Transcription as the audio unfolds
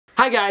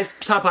Hi guys,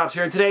 Top Pops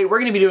here, and today we're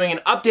going to be doing an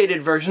updated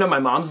version of my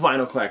mom's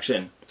vinyl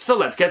collection. So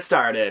let's get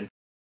started.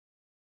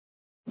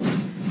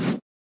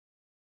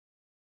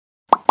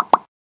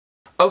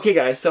 Okay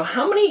guys, so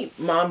how many,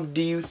 Mom,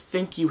 do you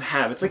think you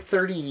have? It's like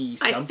 30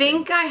 something. I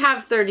think I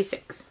have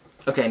 36.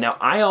 Okay, now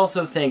I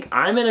also think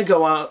I'm going to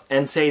go out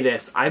and say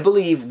this. I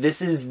believe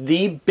this is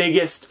the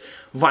biggest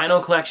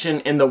vinyl collection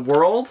in the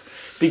world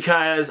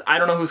because I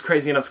don't know who's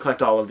crazy enough to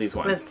collect all of these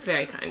ones. That's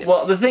very kind of you.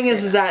 Well, the thing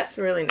is that it's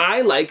really nice.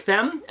 I like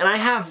them, and I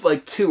have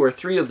like 2 or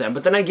 3 of them,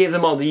 but then I gave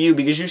them all to you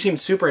because you seemed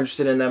super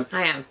interested in them.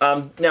 I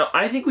am. Now,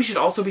 I think we should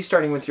also be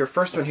starting with your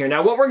first one here.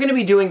 Now, what we're going to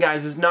be doing,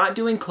 guys, is not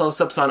doing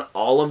close-ups on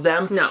all of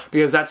them. No.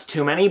 Because that's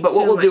too many, but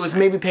what we'll do is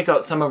maybe pick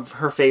out some of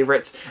her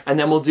favorites, and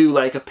then we'll do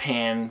like a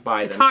pan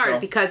by them. It's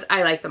hard because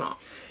I like them all.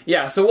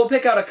 Yeah, so we'll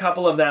pick out a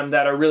couple of them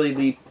that are really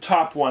the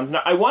top ones.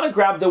 Now, I want to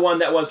grab the one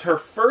that was her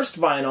first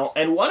vinyl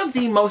and one of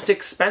the most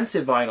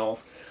expensive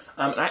vinyls.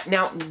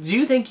 Now, do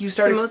you think you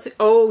started...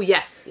 Oh,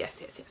 yes.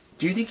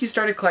 Do you think you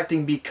started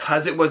collecting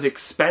because it was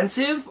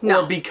expensive?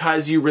 No. Or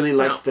because you really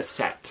liked the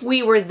set?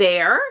 We were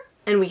there,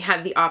 and we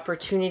had the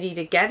opportunity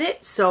to get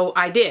it, so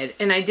I did.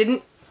 And I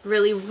didn't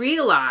really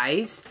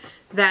realize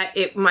that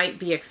it might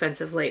be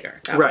expensive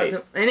later. That right.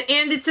 And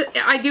it's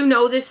I do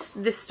know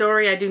this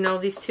story. I do know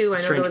these two.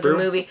 I know there was a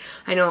movie.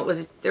 I know it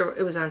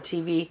was on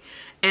TV,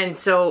 and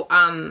so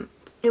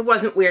it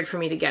wasn't weird for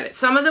me to get it.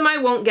 Some of them I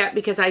won't get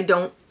because I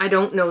don't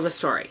know the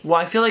story. Well,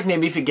 I feel like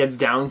maybe if it gets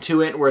down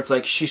to it, where it's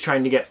like she's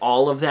trying to get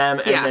all of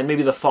them, and then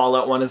maybe the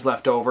Fallout one is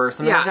left over or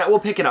something like that, we'll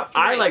pick it up.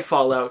 Right. I like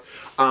Fallout,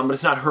 but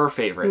it's not her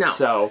favorite. No.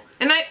 So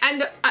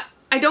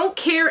I don't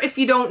care if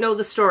you don't know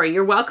the story.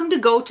 You're welcome to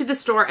go to the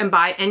store and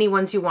buy any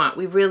ones you want.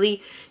 We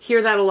really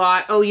hear that a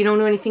lot. Oh, you don't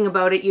know anything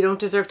about it. You don't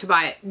deserve to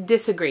buy it.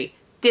 Disagree.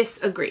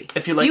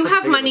 If you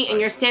have money and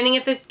you're standing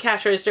at the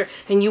cash register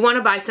and you want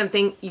to buy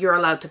something, you're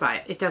allowed to buy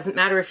it. It doesn't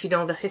matter if you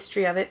know the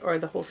history of it or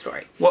the whole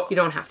story. Well, you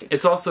don't have to.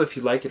 It's also if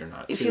you like it or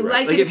not. If you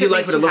like it, if you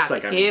like what it looks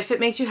like. If it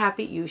makes you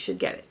happy, you should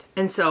get it.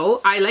 And so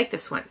I like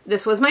this one.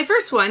 This was my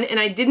first one, and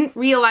I didn't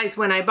realize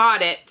when I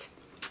bought it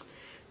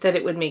that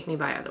it would make me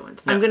buy other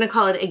ones. No. I'm going to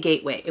call it a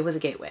gateway. It was a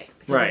gateway.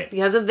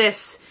 Because of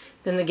this,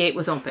 then the gate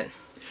was open.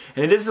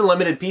 And it is in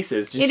limited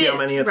pieces. Do you see how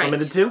many it's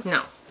limited to?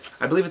 No.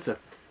 I believe it's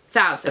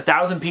 1,000.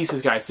 1,000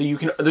 pieces, guys. So you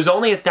can. There's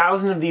only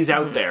 1,000 of these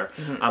out there.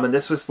 And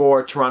this was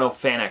for Toronto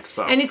Fan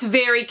Expo. And it's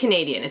very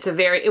Canadian.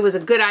 It was a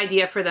good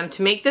idea for them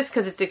to make this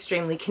because it's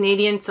extremely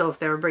Canadian. So if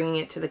they were bringing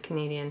it to the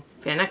Canadian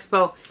Fan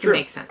Expo, it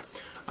makes sense.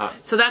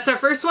 So that's our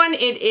first one.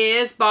 It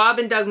is Bob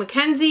and Doug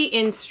McKenzie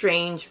in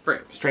Strange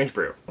Brew. Strange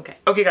Brew. Okay.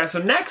 Okay, guys.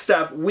 So next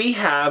up, we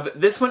have,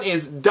 this one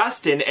is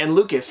Dustin and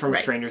Lucas from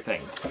Stranger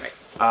Things.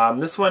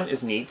 Right. This one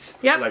is neat.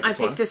 Yep, I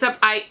picked this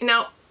up.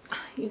 Now,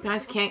 you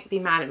guys can't be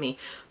mad at me,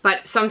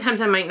 but sometimes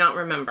I might not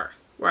remember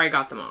where I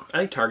got them all. I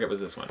think Target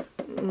was this one.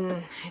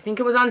 I think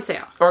it was on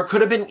sale. Or it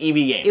could have been EB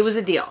Games. It was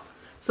a deal.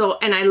 So,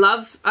 and I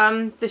love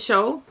the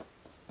show.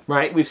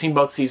 Right, we've seen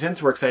both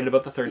seasons. We're excited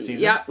about the 3rd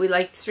season. Yeah, we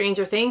like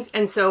Stranger Things.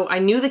 And so I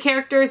knew the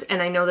characters,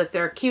 and I know that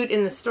they're cute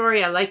in the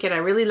story. I like it. I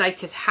really liked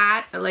his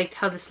hat. I liked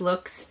how this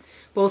looks.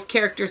 Both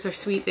characters are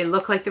sweet. They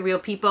look like the real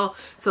people.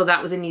 So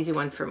that was an easy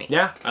one for me.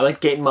 Yeah, I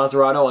liked Gaten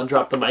Mazzarato on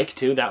Drop the Mic,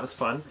 too. That was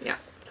fun. Yeah.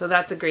 So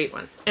that's a great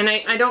one. And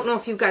I don't know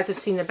if you guys have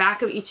seen the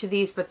back of each of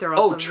these, but they're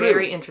also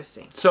very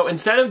interesting. So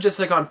instead of just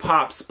like on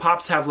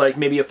Pops have like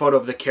maybe a photo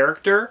of the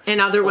character.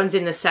 And other ones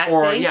in the set,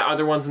 yeah,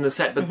 other ones in the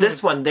set. But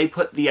this one, they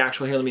put the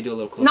actual, here, let me do a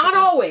little closer. Not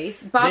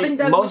always. Bob and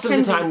Doug Most of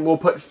the time, we'll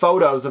put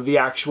photos of the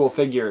actual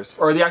figures,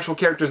 or the actual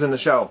characters in the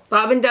show.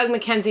 Bob and Doug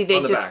McKenzie,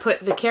 they just put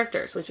the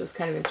characters, which was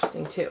kind of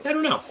interesting too. I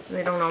don't know.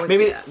 They don't always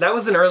Maybe do that. That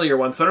was an earlier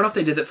one, so I don't know if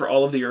they did it for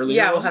all of the earlier ones.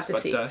 Yeah, we'll have to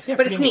see.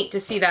 But it's neat to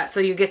see that, so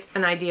you get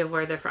an idea of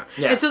where they're from.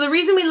 Yeah. And so the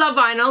reason we love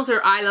vinyls,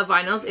 or I love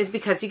vinyls, is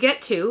because you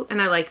get 2,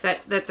 and I like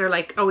that they're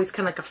like always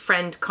kind of like a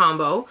friend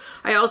combo.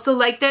 I also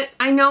like that,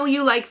 I know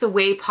you like the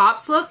way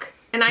Pops look,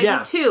 and I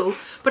do too,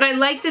 but I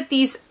like that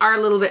these are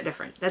a little bit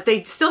different. That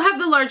they still have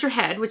the larger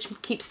head, which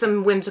keeps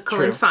them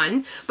whimsical and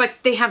fun, but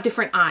they have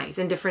different eyes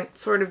and different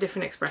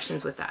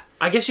expressions with that.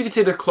 I guess you could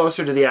say they're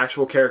closer to the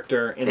actual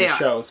character in the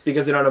shows,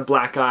 because they don't have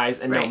black eyes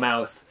and no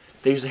mouth.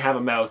 They usually have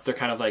a mouth. They're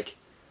kind of like,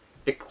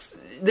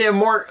 they have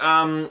more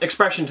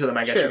expression to them,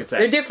 I guess you could say.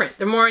 They're different.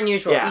 They're more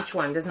unusual. Yeah. Each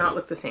one does not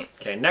look the same.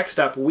 Okay, next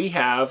up we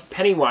have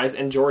Pennywise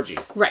and Georgie.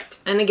 Right.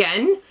 And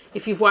again,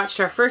 if you've watched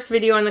our first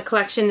video on the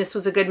collection, this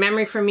was a good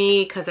memory for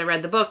me because I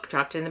read the book,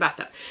 dropped it in the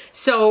bathtub.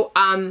 So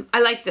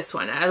I like this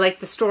one. I like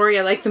the story.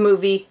 I like the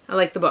movie. I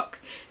like the book.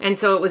 And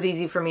so it was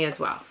easy for me as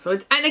well. So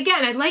and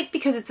again, I like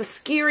because it's a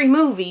scary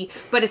movie,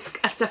 but it's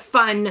a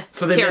fun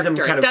so they character. Made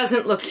them kind it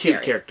doesn't look cute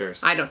scary.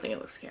 Characters. I don't think it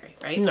looks scary,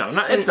 right? No,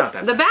 it's not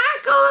that The bad.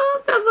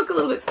 back does look a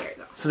little bit scary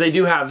though. So they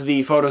do have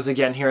the photos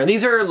again here. And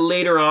these are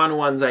later on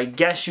ones, I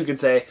guess you could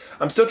say.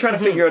 I'm still trying to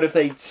figure out if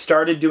they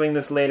started doing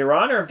this later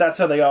on or if that's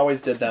how they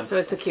always did them. So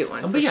it's a cute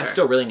one. But yeah,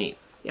 still really neat.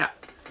 Yeah.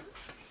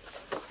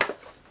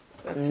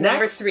 That's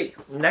number 3.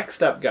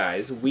 Next up,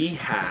 guys, we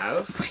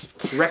have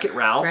is Wreck-It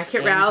Ralph.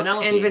 Wreck-It Ralph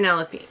and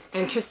Vanellope.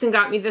 And Tristan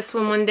got me this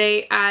one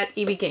day at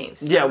EB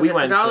Games. Yeah, we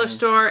went at the dollar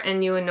store,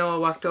 and you and Noah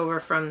walked over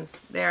from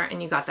there,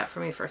 and you got that for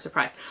me for a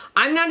surprise.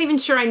 I'm not even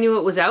sure I knew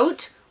it was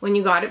out when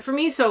you got it for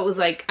me, so it was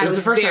like I was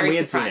the first time we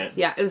had seen it.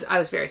 Yeah, I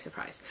was very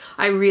surprised.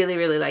 I really,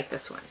 really like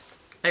this one.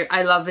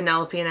 I love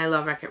Vanellope and I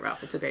love Wreck-It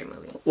Ralph. It's a great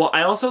movie. Well,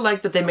 I also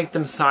like that they make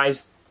them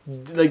sized,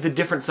 like the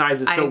different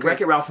sizes. So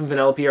Wreck-It Ralph and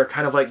Vanellope are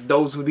kind of like,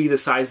 those would be the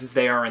sizes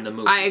they are in the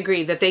movie. I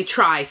agree that they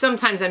try.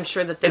 Sometimes I'm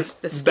sure that the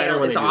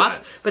scale is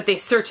off, but they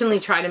certainly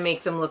try to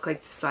make them look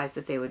like the size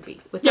that they would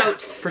be.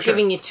 Without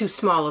giving you too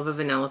small of a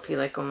Vanellope,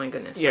 like, oh my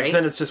goodness, yeah, right?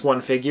 then it's just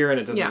one figure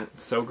and it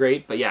doesn't so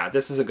great. But yeah,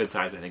 this is a good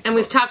size, I think. And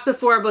we've talked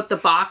before about the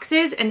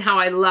boxes and how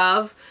I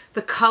love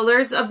the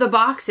colors of the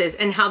boxes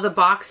and how the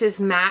boxes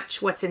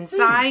match what's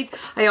inside.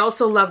 I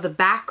also love the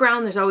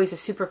background. There's always a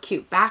super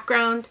cute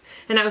background.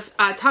 And I was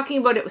talking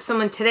about it with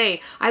someone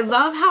today. I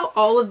love how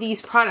all of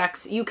these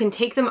products, you can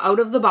take them out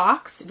of the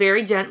box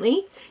very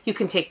gently. You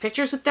can take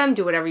pictures with them,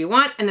 do whatever you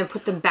want, and then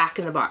put them back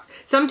in the box.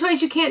 Some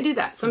toys you can't do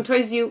that. Some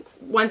toys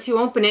once you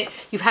open it,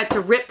 you've had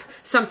to rip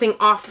something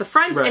off the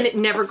front and it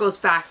never goes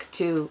back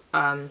to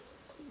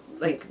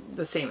like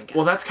the same again.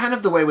 Well, that's kind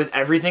of the way with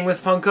everything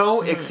with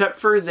Funko, except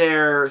for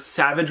their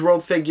Savage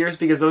World figures,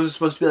 because those are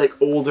supposed to be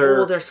like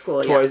older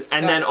school toys,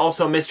 and then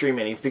also mystery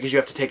minis, because you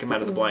have to take them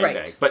out of the blind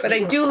bag. But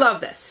I do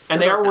love this.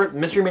 And they are worth,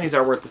 mystery minis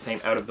are worth the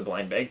same out of the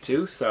blind bag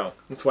too, so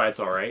that's why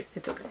it's all right.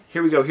 It's okay.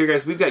 Here we go. Here,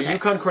 guys, we've got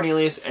Yukon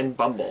Cornelius and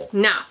Bumble.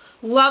 Now,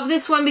 love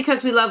this one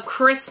because we love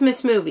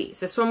Christmas movies.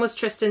 This one was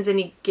Tristan's and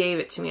he gave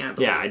it to me, I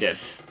believe. Yeah, I did.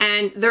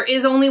 And there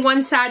is only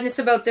one sadness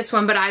about this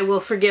one, but I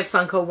will forgive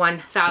Funko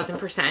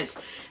 1000%.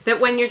 That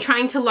when you're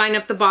trying to line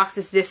up the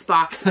boxes, this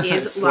box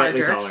is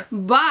larger. Taller.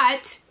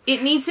 But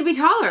it needs to be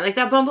taller. Like,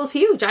 that Bumble's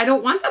huge. I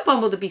don't want that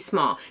Bumble to be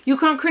small.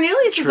 Yukon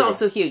Cornelius is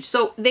also huge.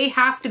 So they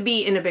have to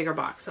be in a bigger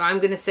box. So I'm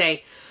going to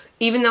say,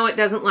 even though it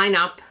doesn't line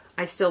up,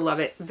 I still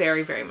love it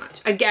very, very much.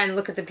 Again,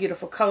 look at the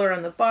beautiful color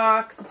on the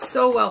box. It's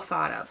so well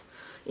thought of.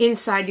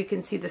 Inside you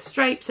can see the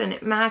stripes and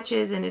it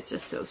matches and it's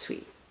just so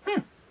sweet.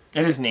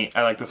 It is neat.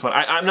 I like this one.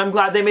 I'm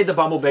glad they made the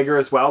Bumble bigger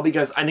as well,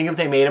 because I think if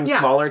they made him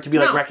smaller to be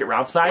like Wreck-It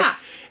Ralph size,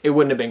 it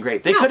wouldn't have been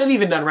great. They could have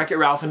even done Wreck-It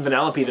Ralph and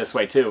Vanellope this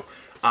way too.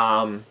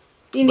 It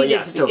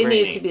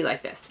needed to be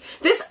like this.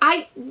 This,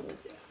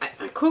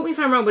 quote me if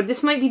I'm wrong, but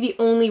this might be the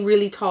only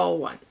really tall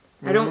one.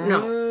 I don't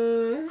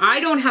know. I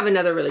don't have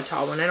another really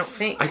tall one, I don't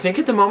think. I think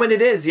at the moment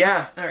it is,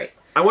 yeah. All right.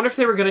 I wonder if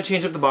they were going to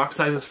change up the box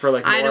sizes for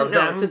like more I don't of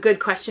know. them. It's a good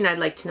question. I'd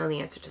like to know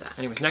the answer to that.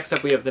 Anyways, next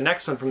up we have the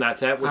next one from that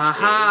set, which is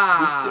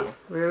these two.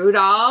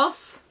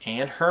 Rudolph.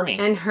 And Hermie.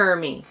 And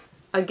Hermie.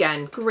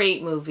 Again,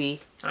 great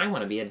movie. I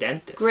want to be a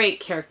dentist. Great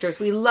characters.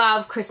 We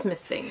love Christmas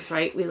things,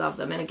 right? We love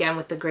them. And again,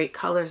 with the great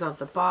colors of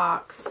the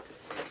box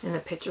and the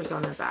pictures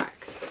on the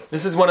back.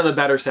 This is one of the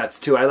better sets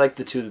too. I like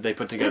the two that they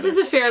put together. This is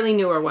a fairly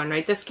newer one,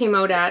 right? This came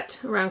out at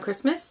around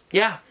Christmas?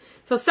 Yeah.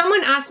 So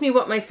someone asked me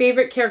what my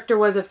favorite character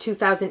was of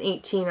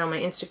 2018 on my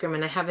Instagram,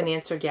 and I haven't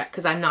answered yet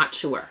because I'm not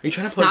sure. Are you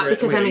trying to plug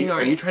I'm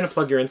ignoring. Are you trying to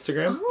plug your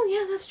Instagram? Oh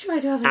yeah, that's true. I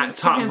do have an Instagram. At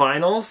Top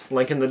Vinyls,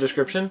 link in the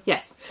description.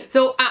 Yes.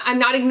 So I'm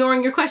not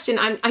ignoring your question.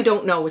 I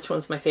don't know which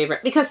one's my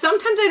favorite because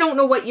sometimes I don't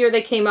know what year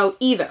they came out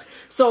either.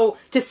 So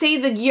to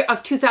say the year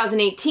of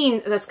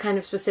 2018, that's kind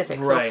of specific.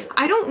 Right. So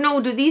I don't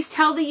know. Do these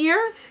tell the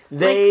year?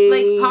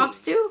 Like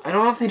Pops do? I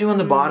don't know if they do on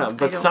the bottom,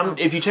 but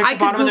if you check the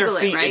bottom of their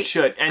feet, it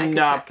should. And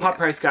Pop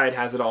Price Guide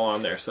has it all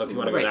on there, so if you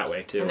want to go that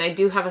way too. And I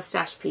do have a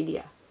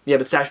Stashpedia. Yeah,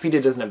 but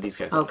Stashpedia doesn't have these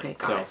guys. Okay,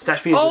 got it.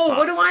 Stashpedia is just Pops.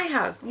 What do I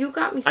have? You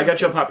got me something. I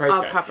got you a Pop Price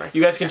Guide. Pop Price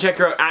you guys can check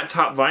her out at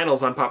Top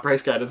Vinyls on Pop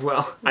Price Guide as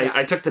well. Yeah.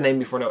 I took the name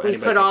before anybody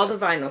put all the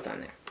vinyls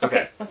on there.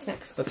 Okay, what's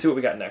next? Let's see what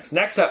we got next.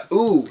 Next up,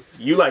 ooh,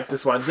 you like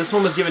this one. This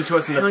one was given to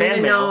us in the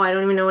fan mail. I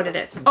don't even know what it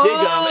is.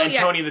 Diggum and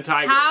Tony the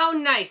Tiger. How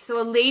nice. So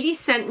a lady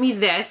sent me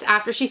this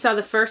after she saw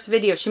the first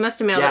video. She must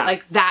have mailed it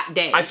like that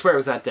day. I swear it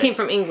was that day. Came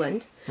from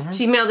England.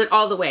 She mailed it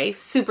all the way.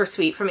 Super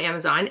sweet from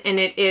Amazon. And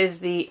it is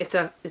it's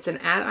an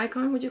ad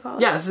icon, would you call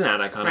it? Yeah, this is an ad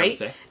icon, I would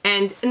say.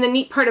 And the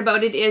neat part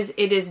about it is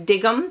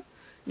Diggum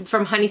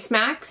from Honey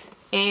Smacks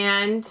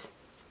and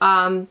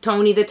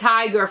Tony the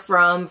Tiger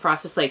from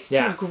Frosted Flakes.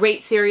 Two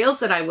great cereals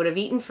that I would have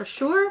eaten for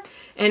sure.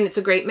 And it's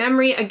a great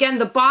memory. Again,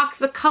 the box,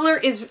 the color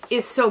is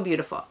so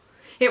beautiful.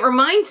 It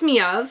reminds me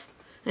of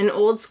an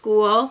old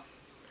school...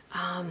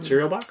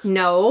 cereal box?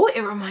 No,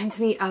 it reminds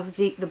me of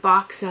the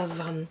box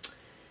of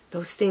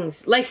those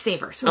things.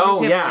 Lifesavers.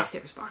 Oh, yeah.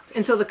 Lifesavers box.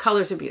 And so the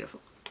colors are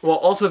beautiful. Well,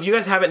 also, if you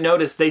guys haven't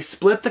noticed, they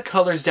split the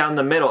colors down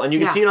the middle, and you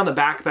can see it on the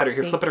back better.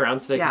 Here, flip it around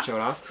so they can show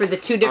it off. For the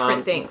two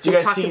different things.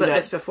 We've talked about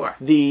this before.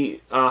 The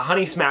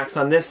Honey Smacks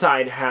on this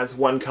side has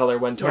one color,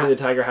 when Tony the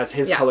Tiger has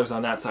his colors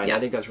on that side. I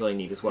think that's really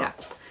neat as well.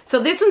 So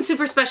this one's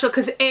super special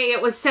because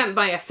it was sent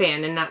by a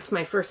fan, and that's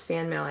my first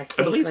fan mail, I think.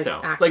 I believe like, so.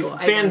 Actual,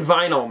 Like fan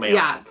vinyl mail.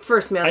 Yeah,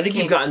 first mail. I think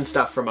you've gotten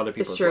stuff from other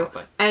people as well.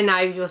 But. And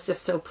I was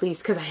just so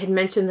pleased because I had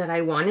mentioned that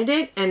I wanted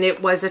it, and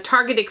it was a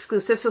Target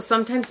exclusive, so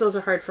sometimes those are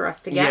hard for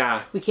us to get.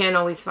 Yeah. We can't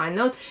always find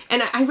those.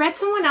 And I read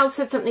someone else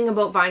said something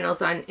about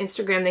vinyls on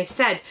Instagram. They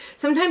said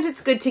sometimes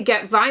it's good to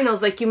get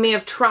vinyls, like you may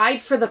have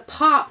tried for the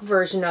pop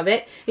version of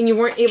it, and you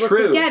weren't able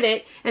to get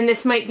it, and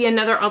this might be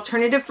another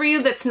alternative for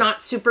you that's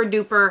not super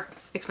duper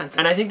expensive.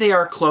 And I think they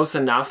are close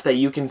enough that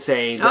you can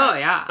say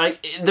that,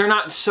 like, they're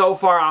not so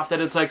far off that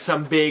it's like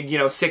some big,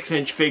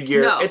 6-inch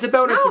figure. No. It's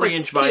about a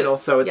 3-inch vinyl,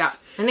 so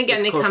it's And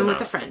again, they come enough.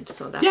 with a friend,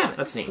 so that's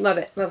that's neat. Love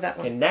it. Love that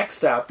one. And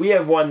next up, we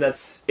have one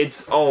that's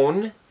its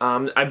own.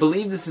 I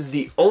believe this is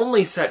the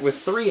only set with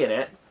 3 in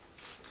it.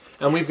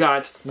 And we've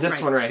got this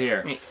one right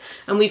here. Right.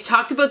 And we've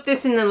talked about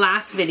this in the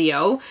last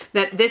video,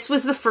 that this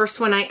was the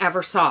first one I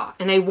ever saw,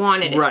 and I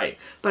wanted it. Right.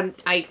 But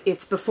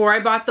it's before I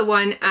bought the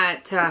one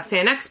at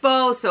Fan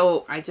Expo,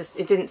 so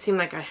it didn't seem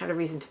like I had a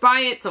reason to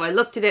buy it, so I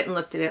looked at it and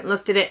looked at it and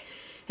looked at it,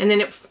 and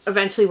then it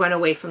eventually went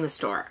away from the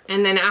store.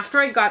 And then after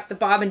I got the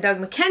Bob and Doug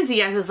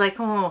McKenzie, I was like,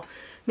 oh,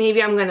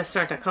 maybe I'm going to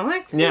start to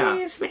collect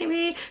these,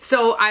 maybe.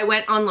 So I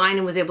went online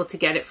and was able to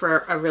get it for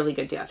a really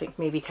good deal. I think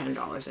maybe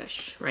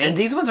 $10-ish, right? And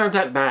these ones aren't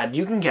that bad.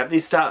 You can get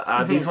these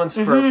these ones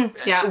for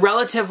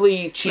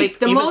relatively cheap. Like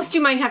the most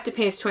you might have to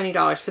pay is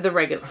 $20 for the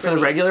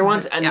regular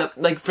ones, and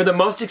for the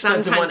most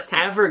expensive one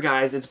ever,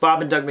 guys, it's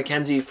Bob and Doug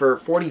McKenzie for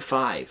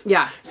 $45.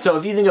 Yeah. So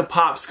if you think of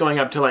pops going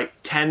up to like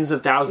tens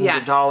of thousands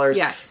of dollars,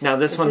 now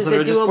this one's just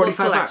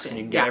 $45 and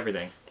you can get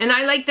everything. And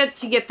I like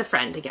that you get the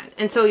friend again.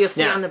 And so you'll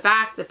see on the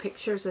back the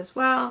pictures as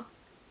well.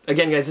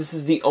 Again, guys, this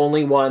is the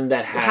only one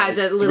that has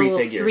a little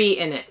 3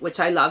 in it, which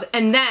I love.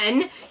 And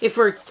then, if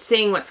we're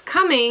saying what's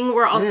coming,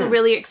 we're also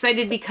really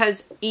excited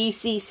because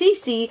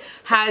ECCC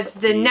has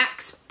the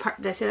next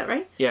part. Did I say that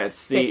right? Yeah,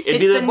 it's the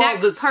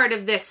next part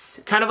of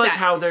this kind of set. like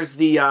how there's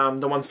the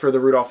ones for the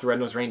Rudolph the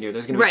Red-Nosed Reindeer.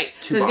 There's going to be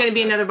There's going to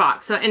be another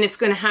box. So, and it's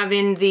going to have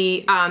in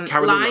the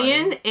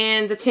lion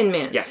and the Tin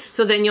Man. Yes.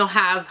 So then you'll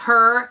have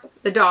her,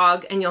 the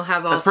dog, and you'll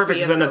have all That's perfect,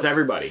 because then that's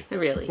everybody.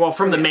 Really. Well,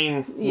 from the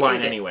main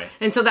line anyway.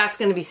 And so that's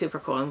going to be super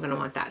cool. I'm going to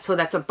want that. So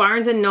that's a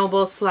Barnes &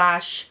 Noble /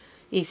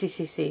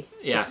 ECCC.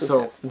 Yeah,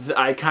 exclusive. So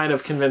I kind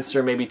of convinced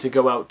her maybe to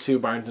go out to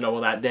Barnes &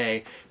 Noble that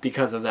day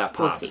because of that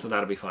pop, so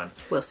that'll be fun.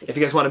 We'll see. If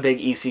you guys want a big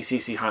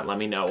ECCC hunt, let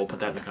me know. We'll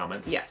put that in the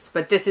comments. Yes,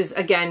 but this is,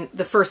 again,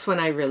 the first one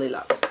I really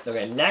love.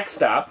 Okay,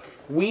 next up,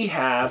 we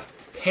have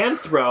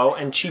Panthro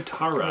and Chitara.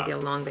 It's going to be a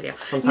long video.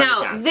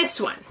 Now, this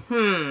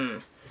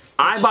one,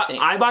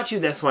 I bought you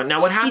this one.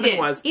 Now, what happened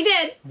was... He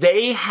did.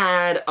 They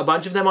had a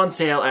bunch of them on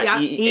sale at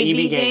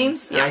EB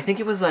Games. And I think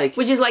it was like...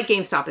 Which is like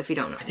GameStop, if you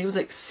don't know. I think it was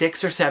like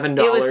 $6 or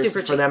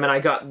 $7 for them. And I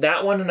got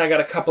that one and I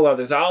got a couple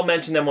others. I'll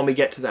mention them when we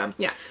get to them.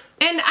 Yeah.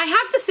 And I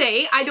have to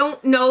say, I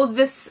don't know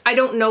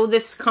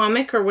this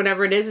comic or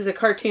whatever it is a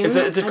cartoon. It's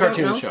a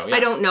cartoon show, yeah. I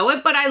don't know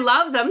it, but I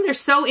love them. They're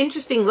so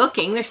interesting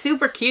looking. They're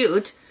super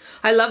cute.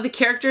 I love the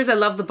characters. I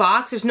love the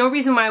box. There's no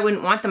reason why I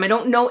wouldn't want them. I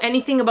don't know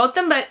anything about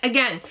them, but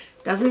again...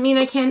 Doesn't mean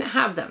I can't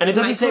have them. And it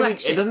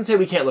doesn't say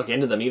we can't look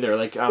into them either.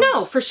 Like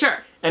no, for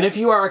sure. And if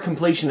you are a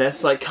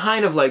completionist, like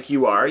kind of like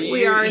you are,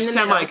 you're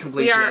semi-completionist.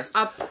 We are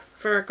up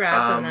for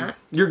grabs on that.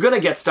 You're gonna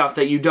get stuff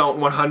that you don't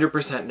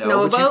 100%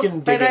 know, but you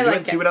can dig into it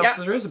and see what else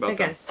there is about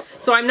them.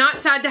 So I'm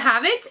not sad to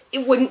have it.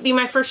 It wouldn't be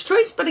my first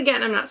choice, but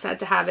again, I'm not sad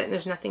to have it. And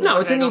there's nothing. No,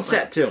 it's a neat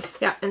set too.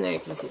 Yeah, and there you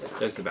can see the back.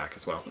 There's the back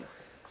as well.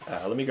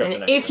 Let me grab the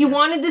next one. If you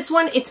wanted this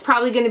one, it's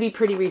probably going to be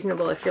pretty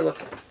reasonable if you're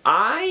looking.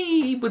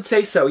 I would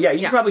say so. Yeah, you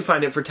could probably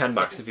find it for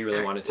 $10 if you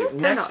really wanted to.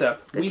 Next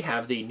up, we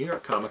have the New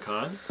York Comic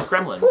Con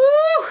Gremlins. Woo!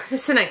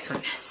 This is a nice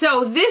one.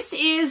 So this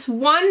is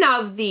one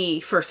of the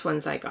first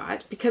ones I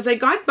got because I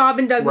got Bob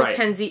and Doug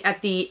McKenzie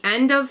at the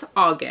end of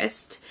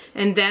August,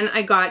 and then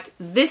I got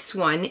this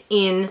one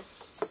in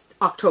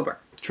October.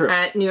 True.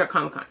 At New York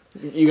Comic Con.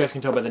 You guys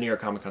can tell by the New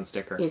York Comic Con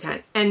sticker. You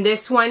can. And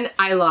this one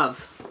I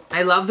love.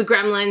 I love the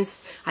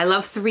Gremlins. I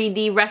love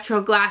 3D retro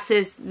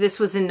glasses. This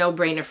was a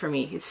no-brainer for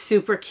me. It's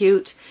super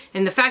cute.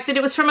 And the fact that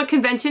it was from a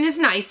convention is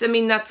nice. I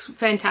mean, that's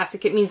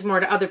fantastic. It means more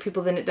to other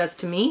people than it does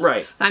to me.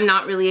 Right. I'm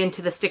not really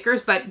into the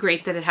stickers, but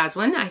great that it has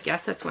one. I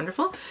guess that's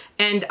wonderful.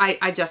 And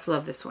I just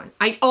love this one.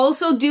 I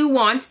also do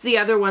want the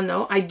other one,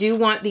 though. I do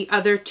want the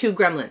other 2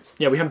 Gremlins.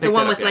 Yeah, we haven't picked the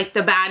one with, like,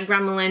 the bad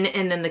Gremlin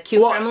and then the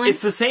cute Gremlin.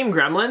 It's the same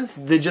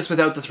Gremlins, they're just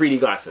without the 3D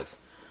glasses.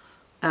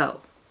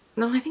 Oh.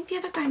 No, I think the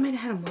other guy might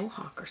have had a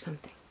mohawk or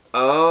something.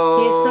 Oh,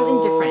 he has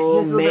something different. He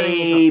was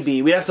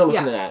maybe. We'd have to look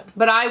into that.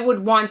 But I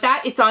would want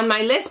that. It's on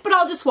my list, but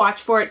I'll just watch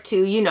for it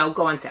to,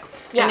 go on sale.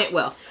 Yeah. And it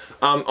will.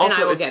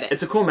 Also,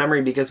 it's a cool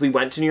memory because we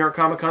went to New York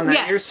Comic Con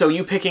that year, so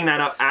you picking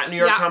that up at New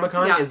York Comic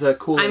Con is a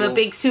cool... I'm a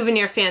big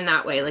souvenir fan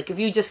that way. Like, if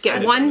you just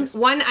get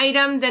one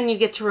item, then you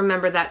get to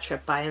remember that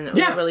trip by, and it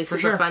was a really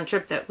super fun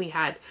trip that we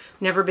had.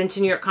 Never been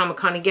to New York Comic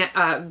Con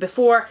again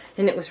before,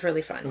 and it was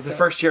really fun. It was the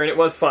first year, and it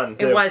was fun,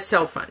 too. It was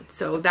so fun.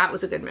 So that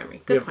was a good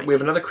memory. Good point. We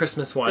have another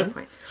Christmas one. Good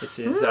point. This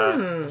is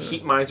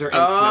Heat Miser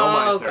and Snow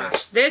Miser. Oh,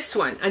 gosh. This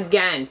one,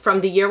 again,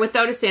 from The Year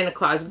Without a Santa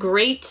Claus.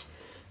 Great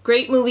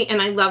Great movie,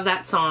 and I love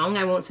that song.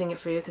 I won't sing it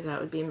for you because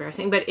that would be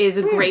embarrassing, but it is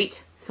a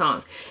great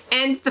song.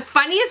 And the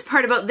funniest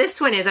part about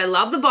this one is I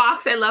love the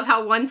box. I love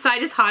how one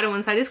side is hot and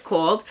one side is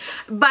cold.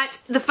 But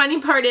the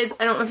funny part is,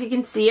 I don't know if you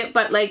can see it,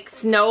 but like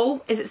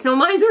Snow, is it Snow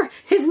Miser?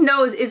 His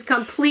nose is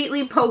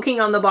completely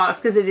poking on the box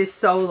because it is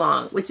so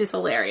long, which is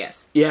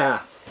hilarious. Yeah.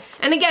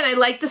 And again, I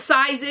like the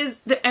sizes.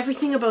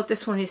 Everything about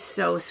this one is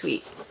so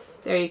sweet.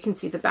 There you can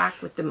see the back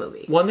with the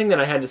movie. One thing that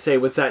I had to say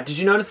was that, did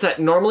you notice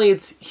that normally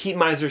it's Heat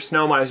Miser,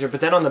 Snow Miser,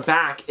 but then on the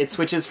back it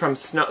switches from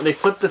snow, they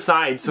flip the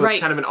sides, so it's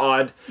kind of an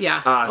odd,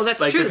 oh, that's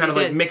like true. They're kind of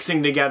like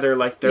mixing together,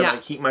 like they're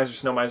like Heat Miser,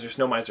 Snow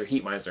Miser,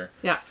 Heat Miser.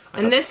 Yeah.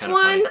 And this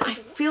one, I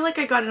feel like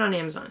I got it on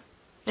Amazon.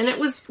 And it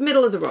was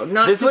middle of the road,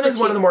 not This one is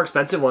cheap. one of the more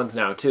expensive ones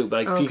now, too,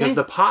 like because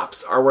the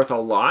pops are worth a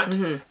lot.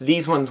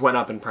 These ones went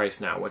up in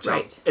price now, which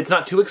it's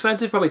not too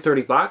expensive, probably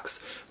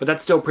 $30, but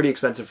that's still pretty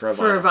expensive for a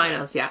vinyl. For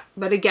vinyls, yeah.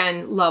 But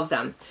again, love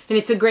them. And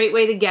it's a great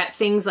way to get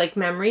things like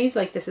memories.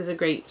 Like, this is a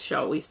great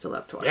show. We used to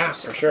love to watch. Yeah,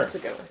 for sure. It's a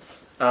good one.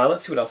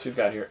 Let's see what else we've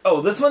got here.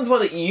 Oh, this one's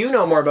one that you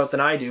know more about than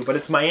I do, but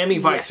it's Miami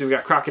Vice. Yes. We've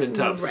got Crockett and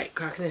Tubbs. Right,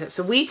 Crockett and Tubbs.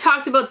 So we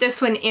talked about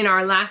this one in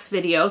our last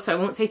video, so I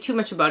won't say too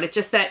much about it,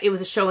 just that it was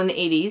a show in the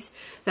 80s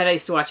that I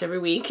used to watch every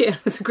week.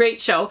 It was a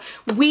great show.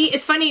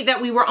 It's funny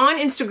that we were on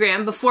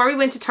Instagram before we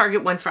went to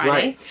Target one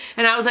Friday,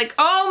 and I was like,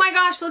 oh my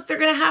gosh, look, they're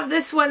going to have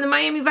this one, the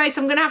Miami Vice.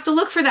 I'm going to have to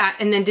look for that.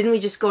 And then didn't we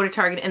just go to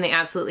Target, and they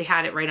absolutely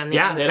had it right on the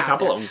end. Yeah, they had a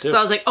couple of them, too. So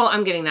I was like, oh,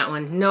 I'm getting that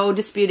one. No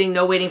disputing,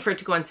 no waiting for it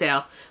to go on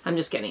sale. I'm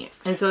just getting it.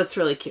 And so it's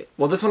really cute.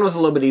 Well, this one was a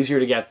little bit easier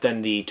to get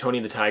than the Tony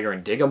the Tiger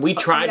and Dig 'em. We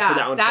tried for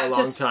that one for a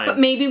long time. But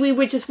maybe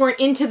we just weren't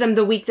into them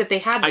the week that they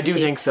had them. I do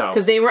think so.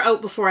 Because they were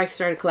out before I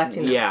started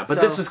collecting them. Yeah,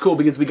 but this was cool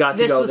because we got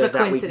to go there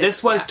that week.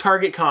 This was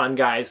Target Con,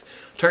 guys.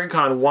 Target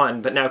Con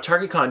 1, but now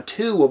Target Con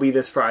 2 will be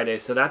this Friday,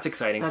 so that's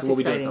exciting. So we'll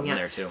be doing something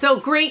there, too. So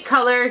great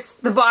colors.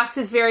 The box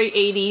is very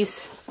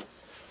 80s.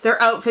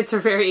 Their outfits are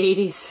very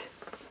 80s.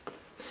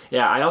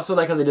 Yeah, I also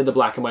like how they did the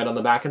black and white on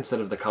the back instead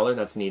of the color.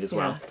 That's neat as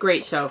well.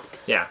 Great show.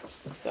 Yeah.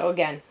 So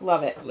again,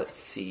 love it. Let's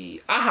see.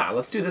 Aha,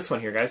 let's do this one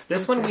here, guys.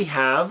 This one we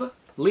have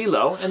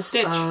Lilo and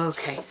Stitch.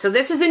 Okay, so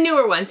this is a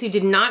newer one, so you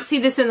did not see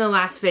this in the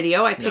last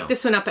video. I picked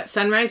this one up at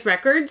Sunrise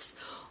Records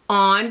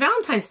on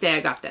Valentine's Day.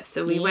 I got this.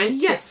 So we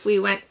went,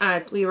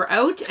 we were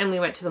out and we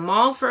went to the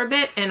mall for a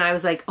bit, and I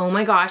was like, oh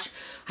my gosh,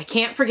 I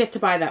can't forget to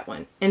buy that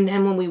one. And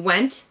then when we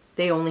went,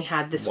 they only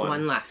had this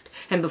one left.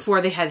 And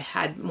before they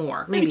had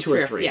more. Maybe two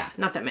or three. Yeah,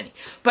 not that many.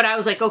 But I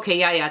was like, okay,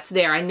 yeah, it's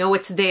there. I know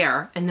it's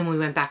there. And then we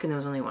went back and there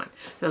was only one.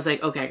 So I was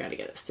like, okay, I gotta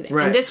get this today.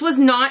 Right. And this was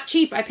not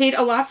cheap. I paid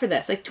a lot for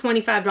this, like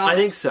 $25. I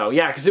think so,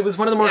 yeah, because it was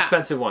one of the more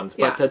expensive ones,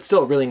 but it's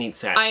still a really neat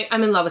set.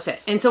 I'm in love with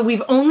it. And so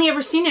we've only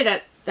ever seen it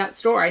at that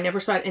store. I never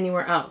saw it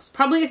anywhere else.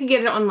 Probably I could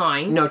get it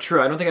online. No,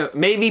 true. I don't think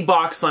maybe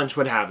Box Lunch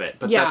would have it,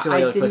 but that's the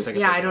only other place I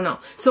could think I don't know.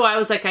 So I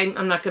was like,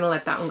 I'm not going to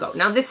let that one go.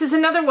 Now this is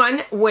another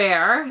one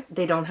where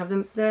they don't have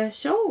the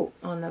show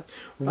on the box.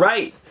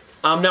 Right.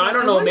 Now, I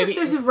don't know, maybe... if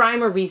there's a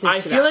rhyme or reason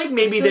I feel like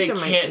maybe they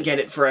can't get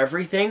it for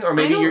everything, or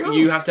maybe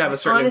you have to have a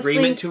certain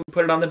agreement to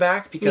put it on the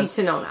back, because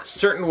need to know that.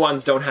 Certain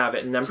ones don't have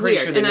it, and I'm pretty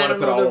sure they want to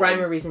put all of them. I don't know the rhyme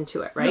or reason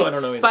to it, right? No, I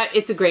don't know either. But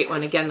it's a great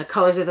one. Again, the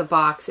colors of the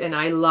box, and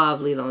I love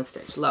Lilo and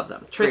Stitch. Love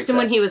them. Tristan,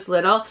 when he was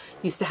little,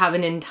 used to have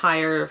an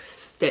entire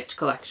Stitch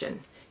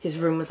collection. His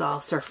room was all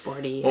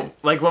surfboardy. Well,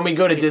 like when we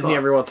go to Disney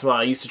every once in a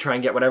while, I used to try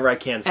and get whatever I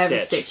can Stitch. Every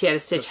Stitch. He had a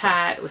Stitch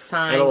hat, it was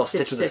signed. A little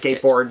Stitch with a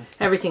skateboard.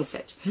 Everything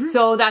Stitch.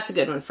 So that's a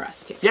good one for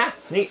us, too. Yeah,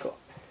 neat. Cool.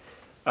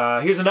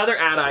 Here's another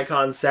Ad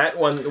Icon set,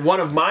 one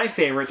of my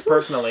favorites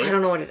personally. I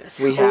don't know what it is.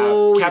 We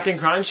have Captain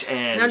Crunch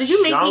and Now, did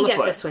you make me Jean get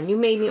Lafoot. this one? You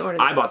made me order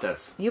this. I bought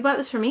this. You bought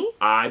this for me?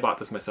 I bought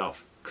this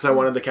myself because I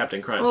wanted the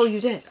Captain Crunch. Oh,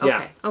 you did? Okay.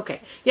 Yeah.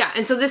 Okay. Yeah,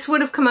 and so this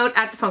would have come out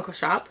at the Funko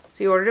shop.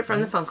 So you ordered it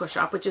from the Funko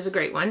shop, which is a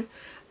great one.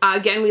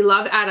 Again, we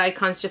love Ad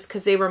Icons just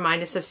because they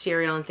remind us of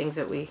cereal and things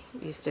that we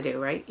used to do,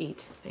 right?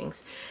 Eat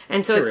things.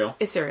 And so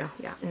it's cereal,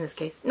 yeah, in this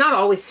case. Not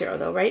always cereal,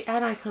 though, right?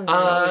 Ad Icons are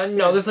always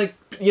cereal. No, there's like,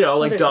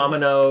 like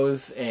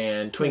Domino's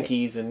and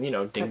Twinkies and,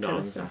 Ding Dongs. Kind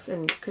of stuff.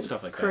 And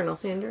stuff like that. Colonel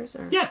Sanders?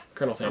 Or? Yeah,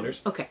 Colonel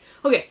Sanders. Okay.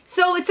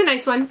 So it's a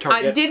nice one.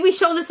 Target. Did we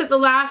show this at the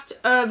last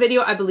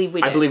video? I believe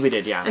we did. I believe we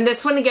did, yeah. And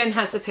this one, again,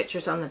 has the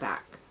pictures on the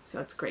back. So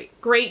it's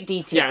great. Great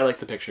details. Yeah, I like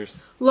the pictures.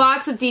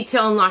 Lots of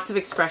detail and lots of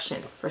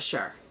expression, for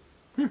sure.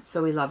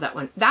 So we love that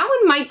one. That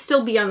one might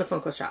still be on the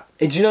Funko shop.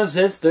 Did you notice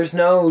this? There's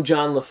no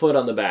John Lafoot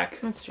on the back.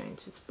 That's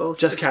strange. It's both.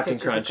 Just Captain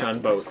Crunch on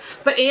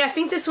boats. But I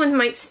think this one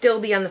might still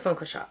be on the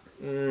Funko shop.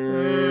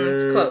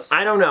 It's close.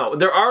 I don't know.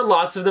 There are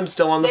lots of them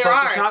still on the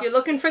Funko shop. If you're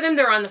looking for them,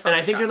 they're on the Funko shop. And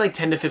I think they're like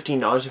 $10 to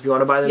 $15 if you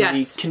want to buy them.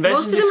 Yes. The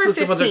convention's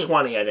exclusive ones are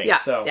 $20, I think. Yeah.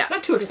 So yeah.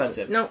 not too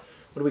expensive. No.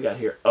 What do we got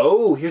here?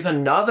 Oh, here's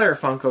another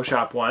Funko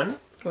shop one.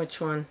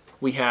 Which one?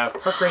 We have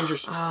Park Ranger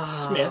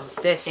Smith.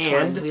 This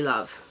and one we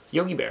love.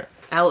 Yogi Bear.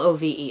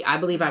 Love. I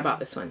believe I bought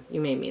this one.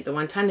 You made me. The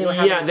one time they were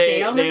having a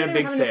sale. They had a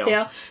big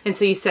sale. And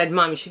so you said,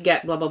 Mom, you should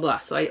get blah, blah, blah.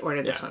 So I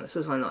ordered this one. This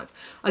was one of the ones.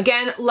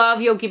 Again,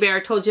 love Yogi Bear.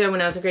 I told you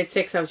when I was in grade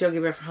 6, I was Yogi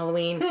Bear for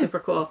Halloween. Super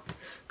cool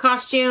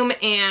costume.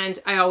 And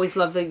I always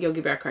love the Yogi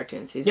Bear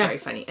cartoons. He's very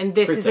funny. And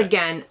this is,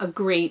 again, a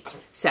great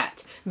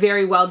set.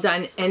 Very well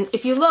done. And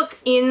if you look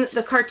in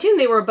the cartoon,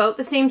 they were about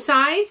the same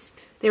size.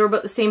 They were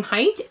about the same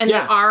height. And they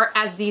are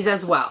as these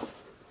as well.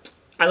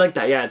 I like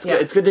that, yeah.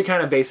 It's good to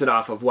kind of base it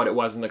off of what it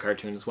was in the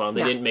cartoon as well.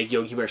 They didn't make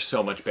Yogi Bear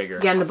so much bigger.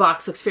 Again, the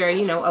box looks very,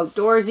 you know,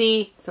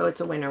 outdoorsy, so it's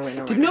a winner.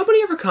 Did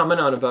nobody ever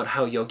comment on about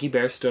how Yogi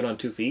Bear stood on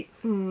 2 feet?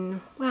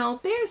 Well,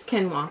 bears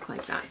can walk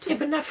like that, too. Yeah,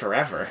 but not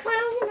forever.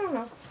 Well, you don't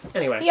know.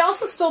 Anyway. He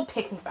also stole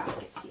picnic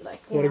baskets. He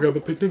like, want to grab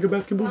a picnic and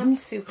basketball?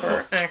 That's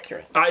super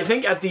accurate. I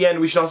think at the end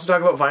we should also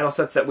talk about vinyl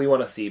sets that we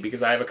want to see,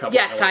 because I have a couple.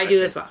 Yes, I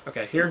do as well.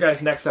 Okay, here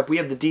guys, next up we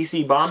have the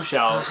DC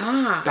Bombshells,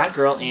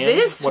 Batgirl, and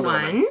this Wonder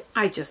one Woman.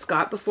 I just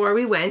got before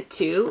we went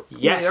to New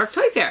York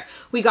Toy Fair.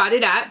 We got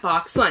it at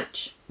Box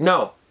Lunch.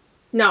 No,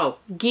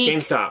 Geek.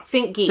 GameStop.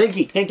 Think Geek.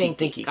 Think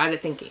Geek. Got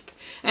it, Think Geek.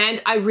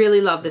 And I really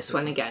love this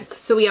one again.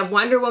 So we have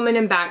Wonder Woman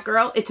and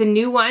Batgirl. It's a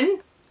new one.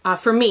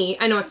 For me,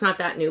 I know it's not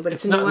that new, but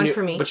it's a new one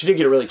for me. But you did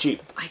get it really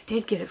cheap. I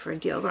did get it for a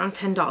deal, around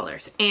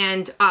 $10.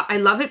 And I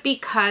love it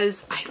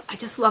because I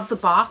just love the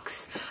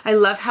box. I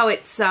love how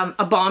it's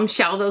a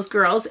bombshell, those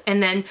girls.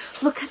 And then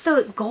look at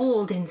the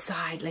gold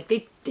inside.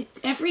 Like,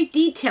 every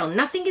detail.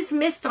 Nothing is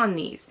missed on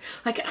these.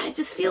 Like, I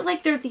just feel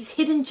like they're these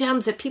hidden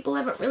gems that people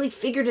haven't really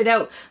figured it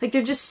out. Like,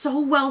 they're just so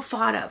well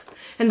thought of.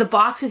 And the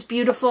box is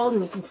beautiful, and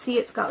you can see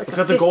it's got like it's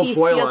got the gold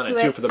foil on it,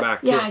 too, for the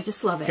back, too. Yeah, I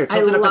just love it. Here,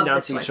 tilt it up and down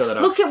so you can show that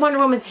off. Look at Wonder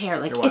Woman's hair.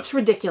 Like, it's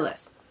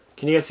ridiculous.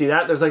 Can you guys see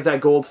that? There's like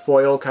that gold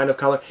foil kind of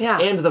color. Yeah.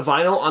 And the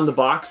vinyl on the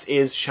box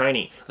is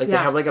shiny. Like they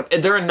have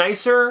like they're a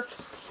nicer,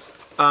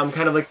 kind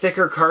of like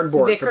thicker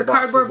cardboard for the box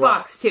cardboard as well.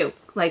 box too.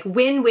 Like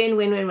win.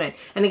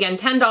 And again,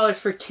 $10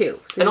 for 2.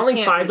 So and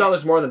only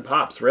 $5 more than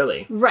Pops,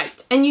 really.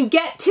 Right. And you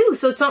get 2,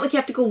 so it's not like you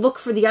have to go look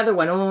for the other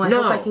one. Oh, I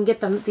hope I can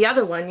get the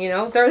other one, you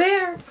know? They're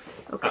there.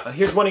 Okay.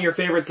 Here's one of your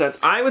favorite sets.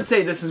 I would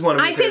say this is one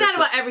of my favorite sets. I say that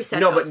about every set.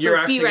 No, but you're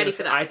so actually be ready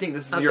for that. I think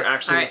this is your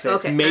actually going to say.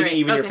 It's maybe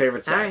even your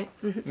favorite set.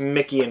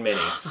 Mickey and Minnie.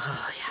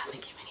 Oh, yeah,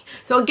 Mickey and Minnie.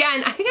 So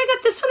again, I think I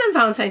got this one on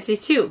Valentine's Day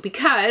too,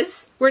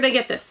 because where'd I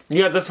get this?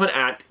 You got this one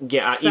at EB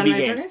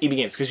Games. EB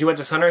Games, because you went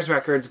to Sunrise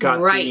Records, got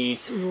the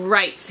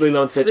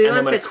Lilo and Stitch, and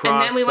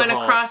then we went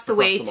across the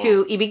way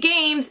to EB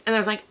Games, and I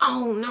was like,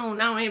 oh no,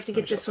 now I have to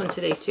get this one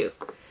today too.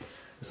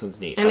 This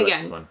one's neat. And I again,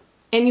 like this one.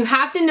 And you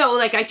have to know,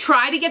 like, I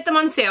try to get them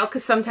on sale,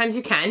 because sometimes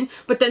you can,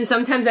 but then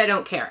sometimes I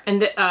don't care.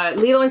 And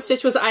Lilo and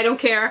Stitch was I don't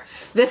care.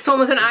 This one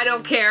was an I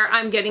don't care.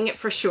 I'm getting it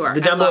for sure.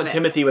 The Dumbo and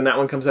Timothy, when that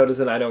one comes out, is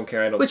an I don't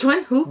care. Which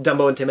one? Who?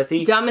 Dumbo and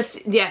Timothy.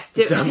 Yes.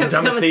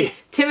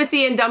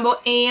 Timothy and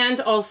Dumbo,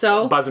 and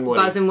also Buzz and Woody.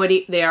 Buzz and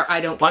Woody. They are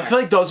I don't care. Well, I feel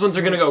like those ones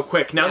are going to go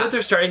quick. Now that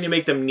they're starting to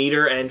make them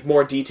neater and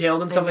more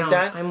detailed and stuff like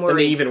that, I'm worried. than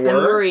they even were, I'm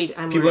worried.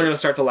 People are going to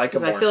start to like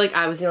them more. I feel like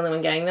I was the only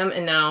one getting them,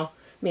 and now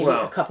maybe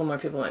a couple more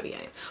people might be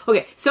getting it.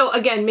 Okay, so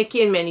again,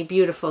 Mickey and Minnie,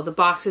 beautiful. The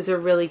boxes are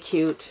really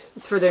cute.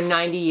 It's for their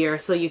 90 year,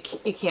 so you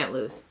can't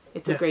lose.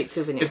 It's a great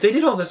souvenir. If they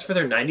did all this for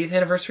their 90th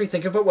anniversary,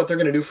 think about what they're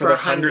going to do for their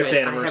 100th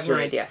anniversary. I have no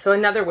idea. So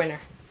another winner.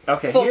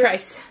 Okay, full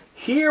price.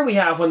 Here we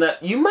have one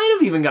that you might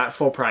have even got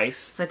full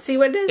price. Let's see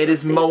what it is. It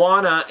is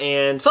Moana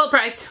and... Full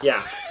price.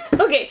 Yeah.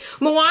 Okay,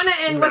 Moana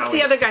and what's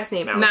the other guy's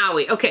name?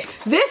 Maui. Okay,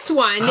 this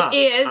one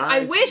is,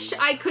 I wish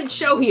I could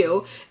show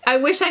you. I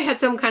wish I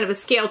had some kind of a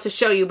scale to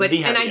show you, but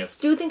and I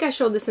do think I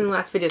showed this in the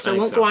last video, so I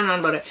won't go on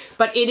about it.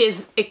 But it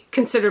is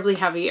considerably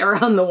heavier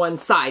on the one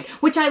side,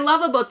 which I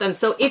love about them.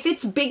 So if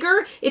it's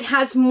bigger, it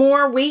has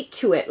more weight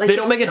to it. Like they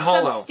don't make it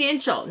hollow.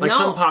 Substantial. Like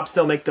some pops,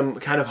 they'll make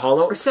them kind of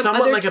hollow. Or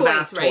somewhat like a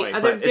bath toy,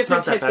 other but it's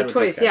not that bad with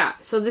toys. Yeah.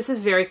 So this is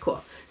very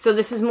cool. So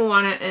this is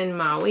Moana and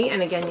Maui,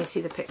 and again, you see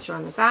the picture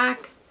on the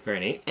back. Very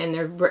neat. And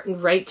they're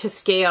right to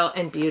scale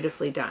and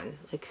beautifully done.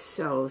 Like,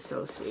 so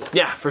sweet.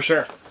 Yeah, for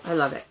sure. I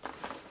love it.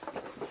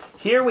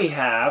 Here we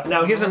have,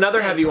 now here's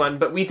another heavy one,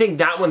 but we think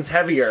that one's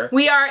heavier.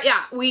 We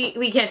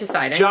can't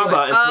decide.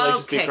 Jabba and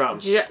Salacious B. Crumb.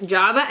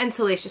 Jabba and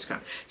Salacious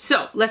Crumb.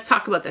 So, let's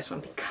talk about this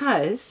one,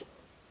 because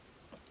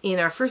in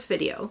our first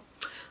video,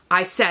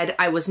 I said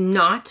I was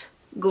not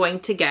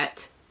going to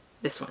get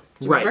this one.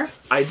 Do you remember?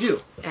 I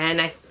do.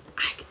 And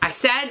I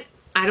said...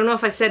 I don't know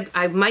if I said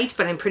I might,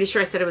 but I'm pretty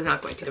sure I said I was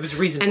not going to. There was a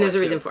reason for it, and there's a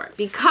reason for it.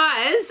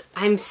 Because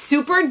I'm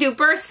super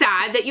duper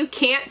sad that you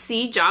can't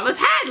see Jabba's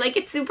head. Like,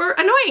 it's super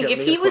annoying.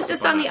 If he was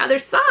just on the other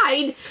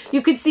side,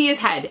 you could see his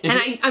head.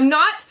 And I'm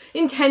not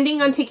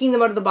intending on taking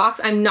them out of the box.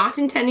 I'm not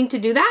intending to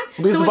do that.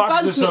 Because the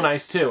boxes are so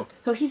nice, too.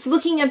 So he's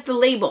looking at the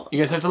label. You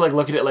guys have to, like,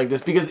 look at it like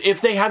this. Because if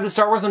they had the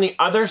Star Wars on the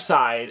other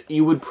side,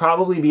 you would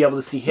probably be able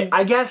to see him.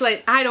 I guess...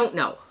 Like, I don't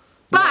know.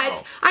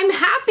 But I'm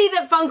happy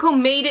that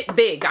Funko made it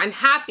big. I'm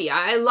happy.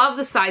 I love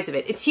the size of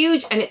it. It's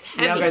huge and it's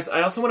heavy. Now, guys,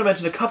 I also want to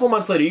mention a couple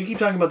months later, you keep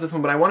talking about this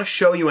one, but I want to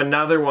show you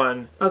another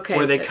one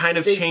where they kind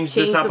of changed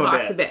this up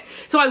a bit.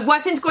 So I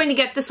wasn't going to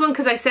get this one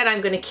because I said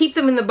I'm going to keep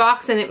them in the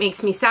box, and it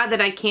makes me sad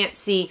that I can't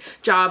see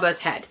Jabba's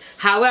head.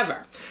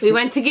 However, we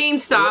went to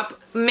GameStop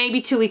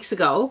maybe 2 weeks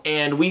ago,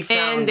 and we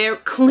found... And their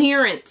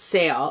clearance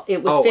sale,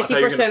 it was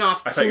 50%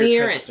 off clearance. I thought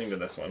you were transitioning to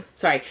this one.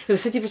 Sorry, it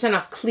was 50%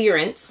 off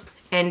clearance,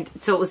 and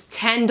so it was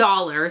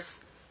 $10.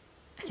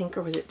 I think,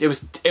 or was it? It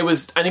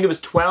was. I think it was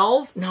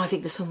 12. No, I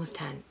think this one was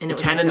 10. And it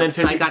was 10 and then 50%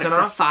 so I got it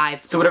for off.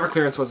 $5. So whatever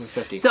clearance was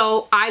 50.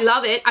 So I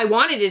love it. I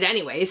wanted it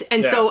anyways,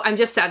 and so I'm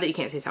just sad that you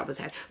can't see top of his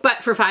head.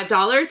 But for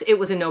 $5, it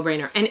was a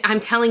no-brainer. And I'm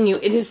telling you,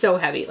 it is so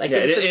heavy. Like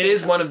it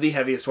is one of the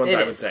heaviest ones,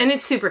 I would say. And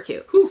it's super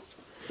cute. Whew.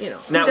 You know,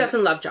 who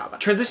doesn't love Jabba?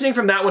 Transitioning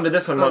from that one to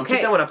this one, Mom,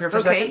 keep that one up here for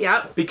a second. Okay,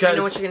 yeah.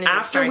 Because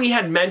after we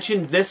had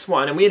mentioned this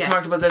one, and we had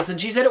talked about this,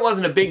 and she said it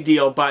wasn't a big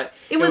deal, but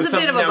it was a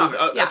bit of a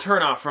bummer. A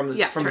turn-off from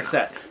the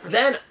set.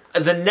 Then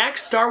the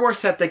next Star Wars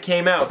set that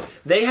came out,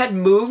 they had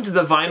moved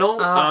the vinyl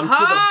to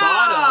the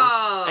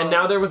bottom, and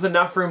now there was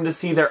enough room to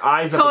see their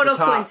eyes up at the top.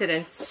 Total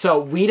coincidence. So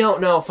we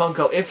don't know,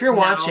 Funko. If you're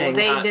watching,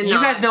 you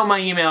guys know my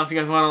email if you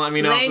guys want to let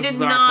me know. They did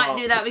not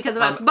do that because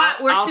of us,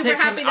 but we're super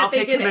happy that they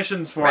did it. I'll take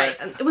commissions for it.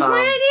 It was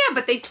my idea,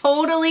 but they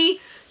totally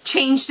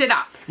changed it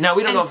up. Now,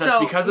 we don't know if that's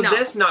because of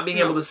this, not being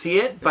able to see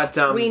it, but...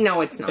 we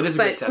know it's not. It is a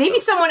great set, maybe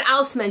someone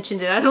else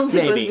mentioned it. I don't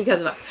think it was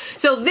because of us.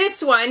 So this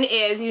one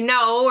is, you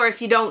know, or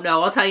if you don't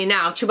know, I'll tell you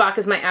now,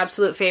 Chewbacca's my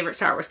absolute favorite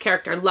Star Wars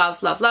character.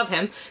 Love, love, love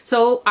him.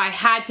 So I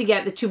had to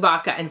get the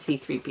Chewbacca and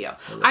C-3PO.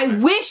 I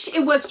wish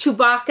it was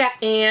Chewbacca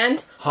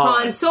and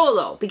Han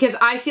Solo, because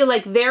I feel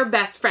like they're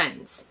best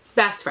friends.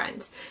 Best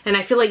friends. And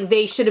I feel like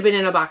they should have been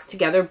in a box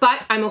together,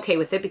 but I'm okay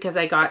with it because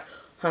I got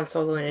Han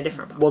Solo in a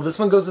different box. Well, this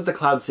one goes with the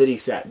Cloud City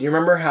set. Do you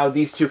remember how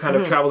these two kind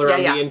of traveled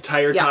around the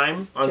entire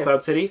time on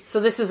Cloud City?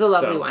 So this is a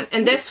lovely one.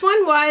 And this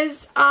one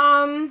was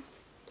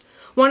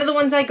one of the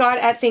ones I got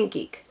at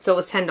ThinkGeek. So it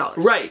was $10.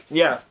 Right,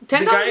 yeah.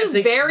 $10 is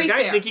very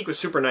fair. The guy at ThinkGeek was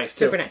super nice,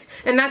 too. Super nice.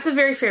 And that's a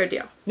very fair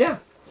deal. Yeah.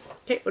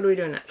 Okay, what are we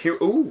doing next? Here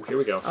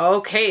we go.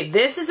 Okay,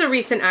 this is a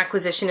recent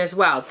acquisition as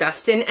well.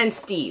 Dustin and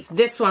Steve.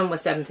 This one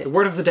was $7.50. The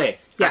word of the day.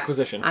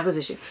 Acquisition.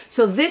 Acquisition.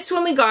 So this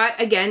one we got,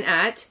 again,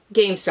 at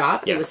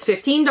GameStop. It was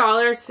 $15,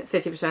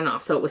 50%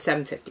 off. So it was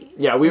 $7.50.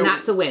 Yeah, and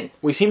that's a win.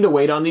 We seem to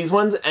wait on these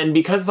ones, and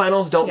because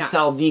vinyls don't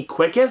sell the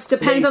quickest,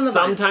 depends on the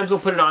sometimes we'll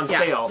put it on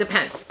sale.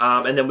 Depends.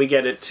 And then we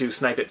get it to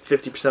snipe it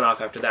 50%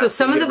 off after that. So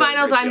some of the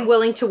vinyls I'm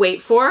willing to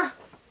wait for,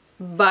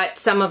 but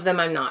some of them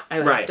I'm not. I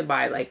would have to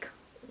buy, like...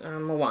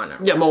 Moana.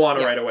 Yeah,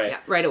 Moana right away. Yeah,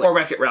 right away. Or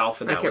Wreck-It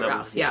Ralph. Wreck-It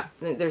Ralph,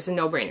 There's a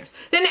no-brainers.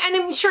 Then, and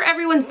I'm sure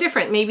everyone's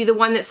different. Maybe the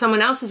one that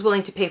someone else is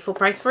willing to pay full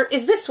price for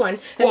is this one.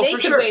 And they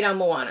could wait on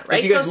Moana, right?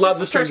 If you guys love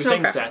the Stranger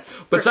Things set.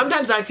 But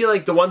sometimes I feel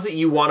like the ones that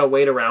you want to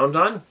wait around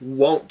on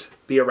won't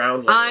be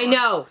around later I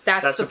know.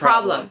 That's the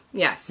problem.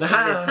 Yes.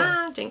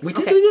 Jinx. We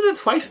did that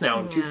twice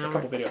now in a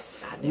couple videos.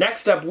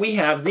 Next up, we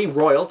have the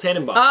Royal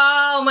Tannenbaum.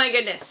 Oh, my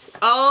goodness.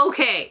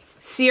 Okay.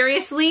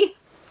 Seriously?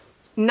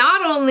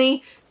 Not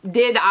only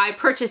did I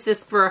purchase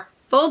this for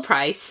full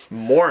price.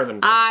 More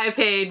than price. I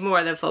paid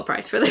more than full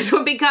price for this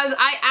one because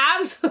I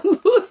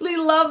absolutely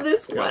love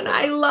this one.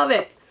 I love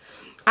it.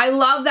 I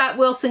love that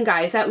Wilson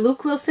guy. Is that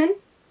Luke Wilson?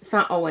 It's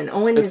not Owen.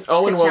 Owen is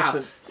Owen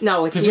Wilson.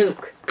 No, it's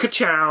Luke.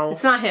 Ka-chow.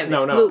 It's not him.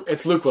 No, it's Luke.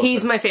 It's Luke Wilson.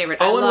 He's my favorite.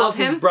 Owen I love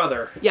Wilson's him.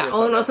 brother. Yeah,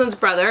 Owen Wilson's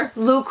brother.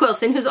 Luke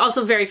Wilson, who's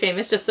also very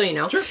famous, just so you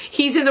know. Sure.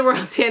 He's in the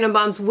Royal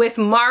Tannenbaums with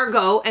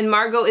Margot, and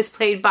Margot is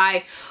played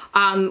by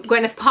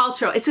Gwyneth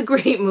Paltrow. It's a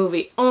great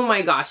movie. Oh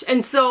my gosh.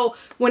 And so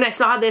when I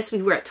saw this,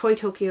 we were at Toy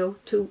Tokyo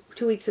two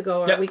weeks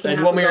ago, or a week and a half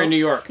ago. And when we were in New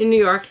York. In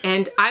New York.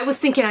 And I was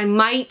thinking I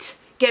might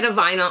get a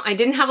vinyl. I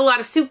didn't have a lot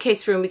of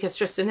suitcase room because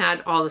Tristan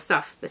had all the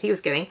stuff that he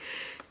was getting.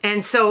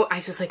 And so I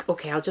was just like,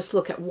 okay, I'll just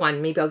look at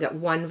one. Maybe I'll get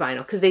one vinyl.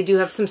 Because they do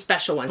have some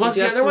special ones. Plus,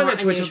 the other one at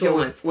Toy Tokyo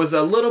was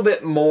a little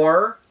bit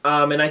more.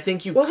 And I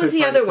think you What was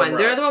the other one?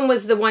 The other one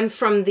was the one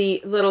from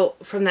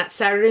from that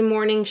Saturday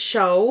morning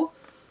show.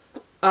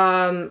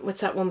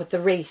 What's that one with the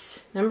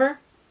race? Remember?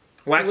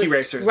 Wacky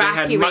Racers. They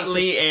had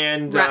Muttley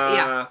and...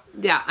 I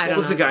don't know. What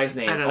was the guy's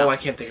name? I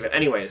can't think of it.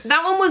 Anyways.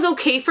 That one was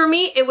okay for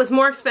me. It was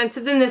more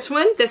expensive than this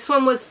one. This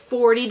one was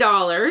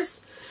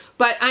 $40.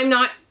 But I'm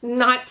not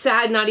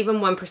sad, not even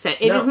 1%.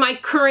 It is my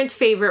current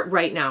favorite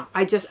right now.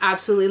 I just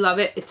absolutely love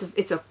it.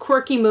 It's a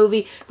quirky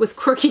movie with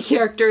quirky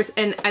characters,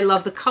 and I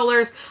love the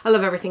colors. I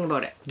love everything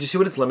about it. Did you see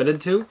what it's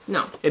limited to?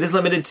 No. It is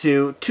limited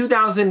to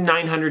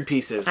 2,900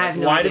 pieces. I have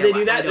no Why idea did they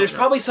do that? There's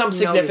probably some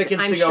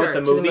significance to go with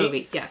the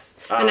movie. Yes.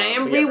 And I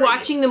am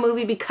rewatching the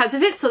movie because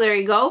of it, so there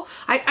you go.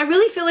 I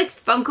really feel like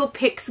Funko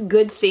picks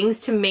good things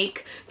to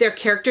make their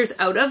characters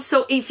out of.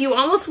 So if you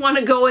almost want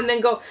to go and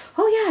then go,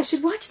 oh yeah, I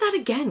should watch that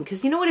again.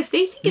 Because you know what? If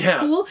they think it's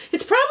cool,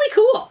 it's probably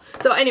cool.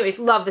 So anyways,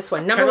 love this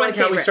one. Number one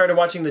favorite. How we started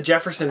watching the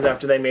Jeffersons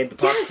after they made the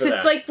pops for that.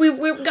 It's like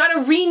we've got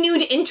a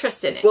renewed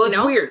interest in it. Well, it's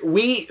weird.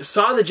 We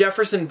saw the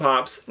Jefferson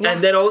pops,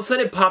 and then all of a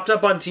sudden it popped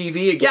up on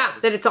TV again. Yeah,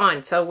 that it's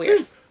on. So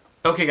weird.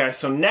 Okay, guys,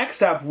 so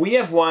next up, we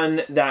have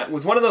one that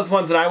was one of those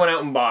ones that I went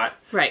out and bought.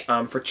 Right.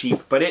 For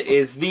cheap, but it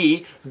is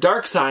the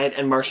Darkseid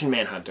and Martian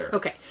Manhunter.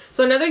 Okay,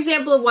 so another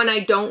example of one I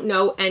don't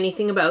know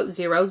anything about,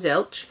 zero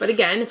zilch. But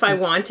again, if I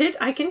want it,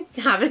 I can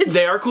have it.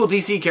 They are cool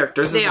DC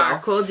characters as well. They are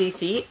cool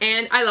DC,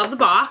 and I love the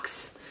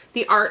box.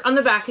 The art on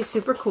the back is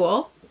super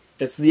cool.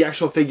 It's the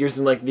actual figures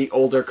in, like, the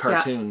older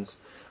cartoons.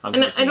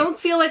 And I don't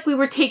feel like we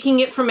were taking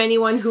it from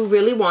anyone who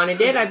really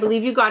wanted it. I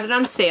believe you got it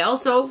on sale,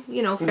 so,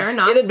 you know, fair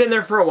enough. It had been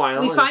there for a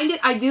while. We find it,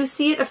 I do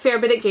see it a fair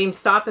bit at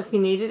GameStop if you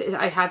need it.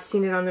 I have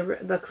seen it on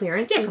the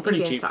clearance for pretty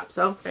GameStop, cheap.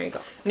 So there you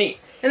go. Neat.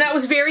 And that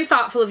was very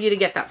thoughtful of you to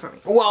get that for me.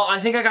 Well, I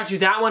think I got you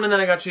that one, and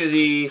then I got you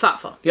the...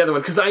 Thoughtful. The other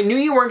one, because I knew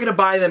you weren't going to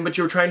buy them, but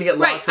you were trying to get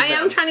lots of them. Right,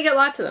 I am trying to get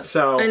lots of them.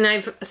 So... And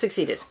I've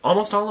succeeded.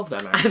 Almost all of them,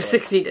 actually. I've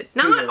succeeded.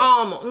 Not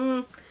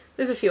almost.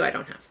 There's a few I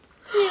don't have.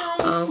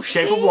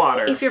 Shape of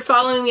Water. If you're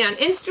following me on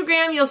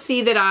Instagram, you'll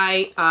see that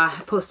I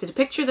posted a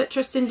picture that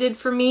Tristan did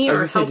for me.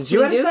 Did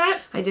you edit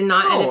that? I did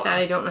not edit that.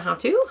 I don't know how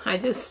to.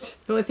 The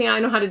only thing I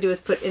know how to do is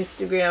put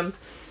Instagram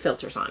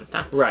filters on.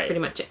 That's pretty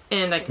much it.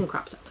 And I can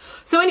crop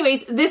stuff. So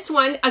anyways, this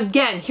one,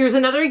 again, here's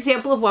another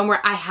example of one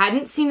where I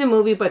hadn't seen the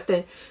movie, but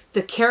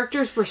the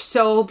characters were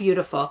so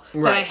beautiful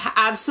that I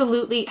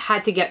absolutely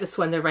had to get this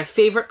one. They're my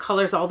favorite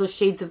colors, all those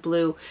shades of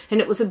blue, and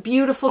it was a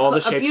beautiful, all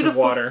the shapes of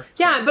water.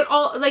 Yeah, but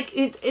all like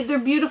they're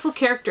beautiful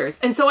characters.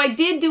 And so I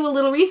did do a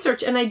little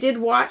research, and I did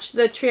watch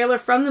the trailer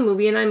from the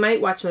movie, and I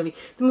might watch the movie.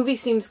 The movie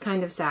seems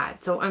kind of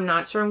sad, so I'm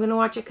not sure I'm going to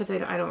watch it because I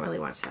don't really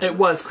watch sad. It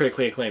was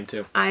critically acclaimed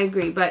too. I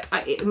agree, but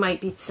it might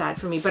be sad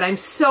for me. But I'm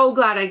so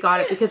glad I got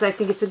it because I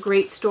think it's a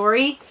great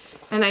story,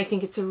 and I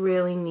think it's a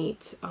really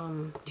neat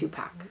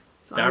 2-pack.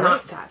 I'm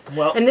not sad.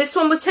 Well, and this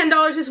one was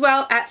 $10 as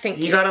well at Think.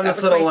 You got on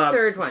this little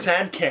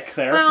sad kick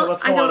there, so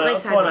let's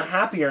go on a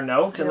happier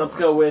note, and let's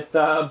go with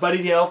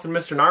Buddy the Elf and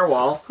Mr.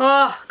 Narwhal.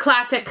 Oh,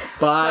 classic.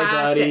 Bye,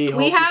 Buddy.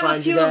 We have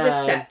a few of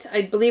this set.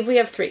 I believe we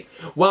have 3.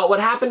 Well, what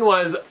happened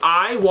was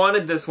I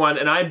wanted this one,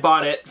 and I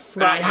bought it.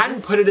 I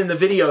hadn't put it in the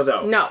video,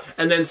 though. No.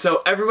 And then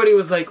so everybody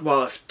was like,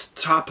 well, if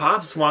Top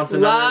Pops wants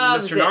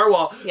another Mr.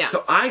 Narwhal. Yeah.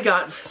 So I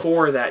got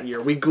 4 that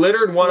year. We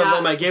glittered one of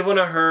them. I gave one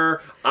to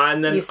her.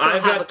 And then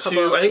I've got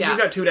 2. I think you've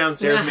got 2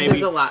 downstairs, maybe.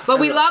 There's a lot. But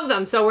we love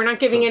them, so we're not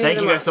giving any of them.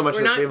 Thank you guys so much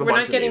for this. We're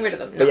not getting rid of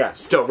them. No. But yeah,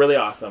 still really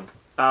awesome.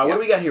 What do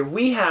we got here?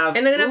 We have...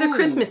 And another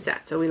Christmas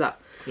set, so we love.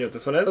 You know what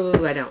this one is?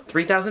 Ooh, I don't.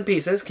 3,000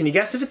 pieces. Can you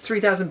guess if it's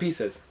 3,000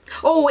 pieces?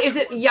 Oh, is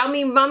it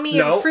Yummy Mummy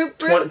and Fruit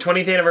Brute?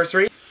 20th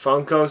anniversary.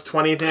 Funko's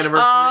 20th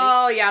anniversary.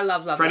 Oh, yeah,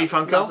 love. Freddy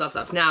Funko.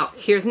 Love. Now,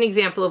 here's an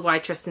example of why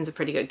Tristan's a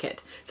pretty good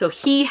kid. So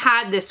he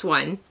had this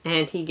one,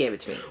 and he gave it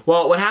to me.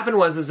 Well, what happened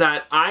was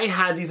that I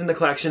had these in the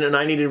collection, and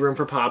I needed room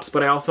for Pops,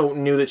 but I also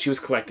knew that she was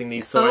collecting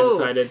these, so I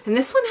decided... And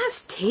this one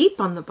has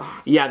tape on the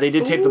box. Yeah, they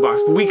did tape the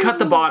box, but we cut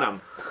the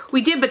bottom.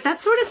 We did, but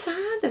that's sort of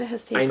sad that it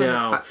has tape on the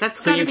box.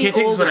 That's so you can't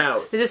take this one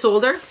out. Is this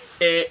older?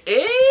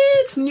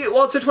 It's new.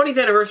 Well, it's a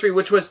 20th anniversary,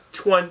 which was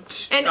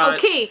 20. And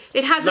okay,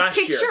 it has a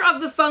picture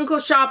of the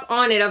Funko shop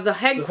on it, of the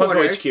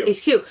headquarters. The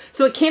Funko HQ.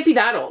 So it can't be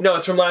that old. No,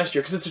 it's from last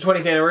year, because it's the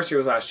 20th anniversary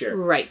was last year.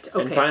 Right,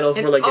 okay. And finals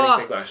were like getting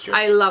big last year.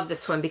 I love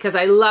this one, because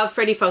I love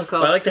Freddy Funko.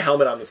 Well, I like the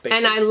helmet on the space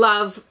suit. I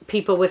love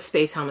people with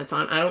space helmets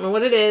on. I don't know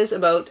what it is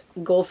about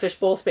Goldfish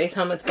Bowl space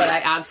helmets, but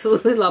I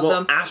absolutely love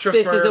them. Astro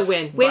This Smurf, is a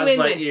win. Win, Buzz win,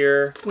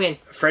 Lightyear, win.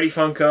 Freddy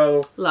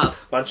Funko.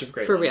 Love. Bunch of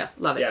great For ones. real.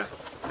 Love it. Yeah.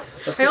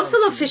 I also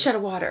love Fish Out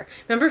of Water.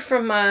 Remember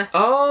from...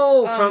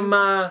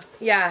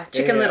 Yeah,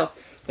 Chicken Little.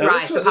 Now,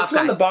 this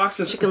one, the box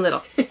is... Chicken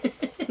Little.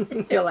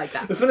 You'll like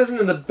that. This one isn't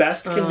in the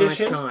best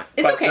condition. It's not.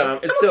 It's okay.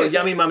 It's still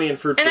Yummy Mummy and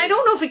Fruit. And I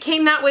don't know if it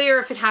came that way or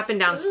if it happened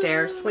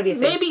downstairs. What do you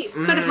think? Maybe.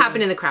 Could have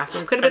happened in the craft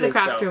room. Could have been the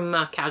craft room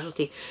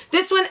casualty.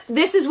 This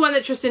is one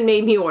that Tristan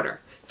made me order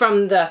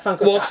from the Funko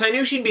shop. Well, because I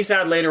knew she'd be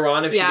sad later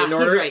on if she didn't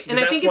order it. Yeah, he's right. And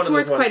I think it's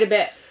worth quite a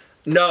bit.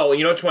 No,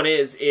 you know which one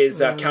is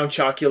Count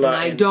Chocula. And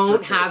I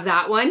don't have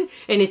that one,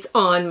 and it's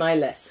on my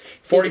list.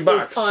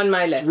 $40. It's on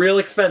my list. It's real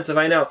expensive,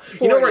 I know.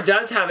 40. You know where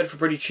does have it for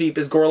pretty cheap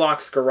is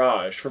Gorlock's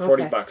Garage for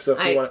 $40. So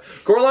if you want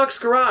Gorlock's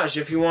Garage,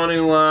 if you want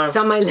to, it's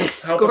on my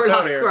list.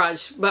 Gorlock's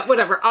Garage, but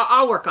whatever,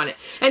 I'll work on it.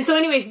 And so,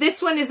 anyways,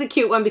 this one is a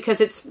cute one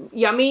because it's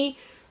Yummy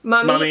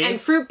Mummy and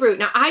Fruit Brute.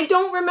 Now, I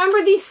don't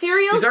remember these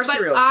cereals, but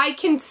I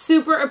can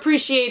super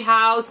appreciate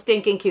how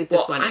stinking cute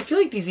this one is. I feel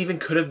like these even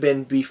could have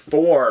been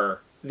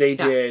before they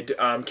did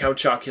Count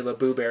Chocula,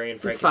 Boo Berry,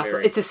 and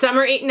Frankenberry. It's a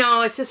summer...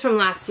 No, it's just from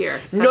last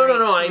year. No.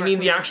 I mean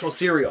the actual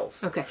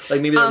cereals. Okay. Like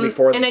maybe they're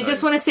before And I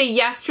just want to say,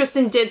 yes,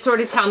 Tristan did sort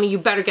of tell me you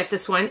better get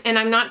this one. And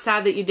I'm not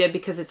sad that you did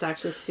because it's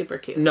actually super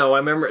cute. No, I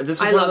remember...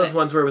 This was one of those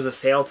ones where it was a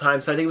sale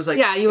time. So I think it was like...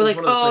 Yeah, you were like,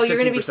 oh, you're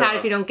going to be sad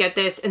if you don't get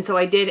this. And so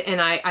I did,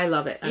 and I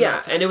love it.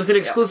 Yeah, and it was an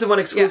exclusive one,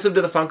 exclusive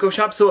to the Funko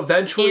shop. So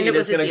eventually it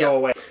is going to go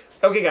away.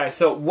 Okay, guys,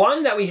 so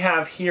one that we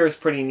have here is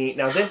pretty neat.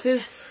 Now, this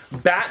is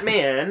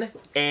Batman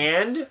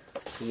and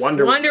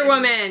Wonder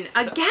Woman.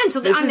 Again, so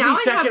this is the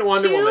second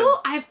Wonder Woman.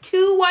 I have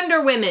 2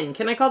 Wonder Women.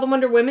 Can I call them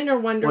Wonder Women or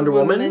Wonder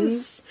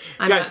Womans?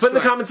 Guys, put in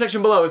the comment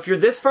section below. If you're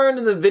this far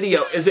into the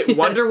video, is it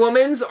Wonder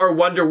Woman's or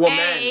Wonder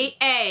Woman?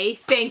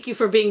 Thank you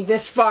for being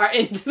this far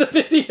into the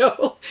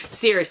video.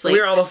 Seriously.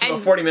 We're almost about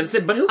 40 minutes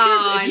in, but who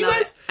cares? If you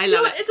guys, I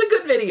love it. It's a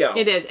good video.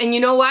 It is. And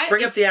you know what?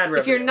 Bring up the ad revenue.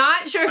 If you're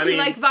not sure if you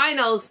like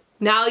vinyls,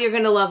 now you're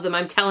going to love them.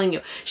 I'm telling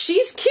you.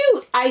 She's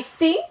cute. I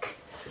think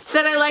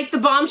that I like the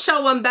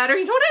Bombshell one better.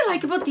 You know what I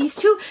like about these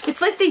two?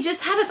 It's like they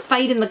just had a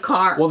fight in the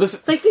car. Well,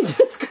 it's like they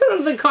just got out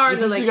of the car.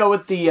 This is to go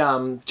with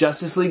the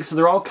Justice League, so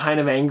they're all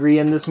kind of angry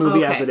in this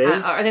movie as it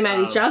is. Are they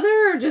mad at each other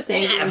or just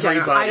angry?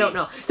 Everybody. I don't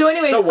know. So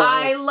anyway,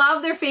 I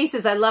love their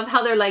faces. I love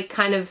how they're like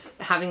kind of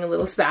having a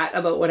little spat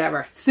about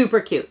whatever. Super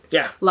cute.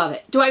 Yeah. Love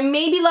it. Do I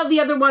maybe love the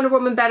other Wonder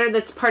Woman better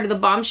that's part of the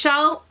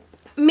Bombshell?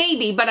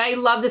 Maybe, but I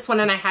love this one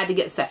and I had to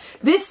get a set.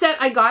 This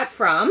set I got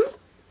from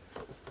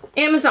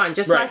Amazon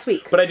just last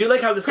week. But I do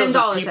like how this goes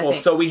with people.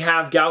 So we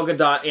have Gal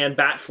Gadot and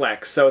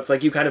Batfleck. So it's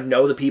like you kind of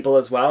know the people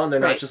as well, and they're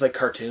not just like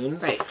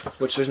cartoons,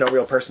 which there's no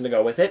real person to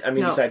go with it. I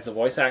mean, besides the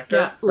voice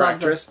actor or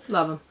actress.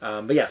 Love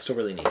them. But yeah, still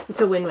really neat.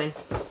 It's a win-win.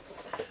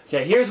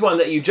 Okay, here's one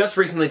that you just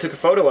recently took a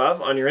photo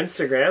of on your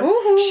Instagram.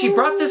 She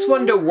brought this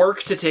one to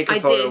work to take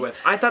a photo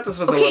with. I thought this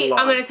was a little odd. Okay,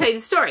 I'm going to tell you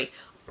the story.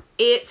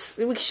 We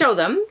can show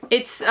them.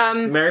 It's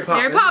Mary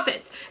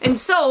Poppins. And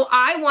so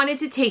I wanted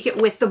to take it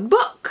with the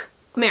book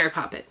Mary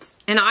Poppins.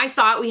 And I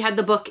thought we had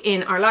the book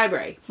in our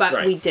library,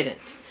 but we didn't.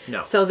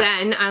 No. So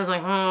then I was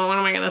like, oh, what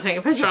am I going to take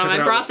a picture of?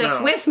 I brought this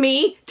with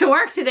me to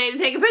work today to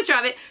take a picture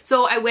of it.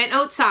 So I went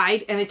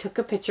outside and I took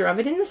a picture of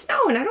it in the snow,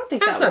 and I don't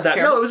think that was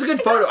terrible. No, it was a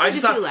good photo. I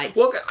just thought,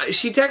 well,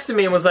 she texted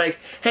me and was like,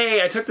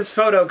 hey, I took this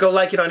photo, go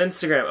like it on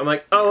Instagram. I'm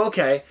like, oh,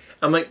 okay.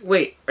 I'm like,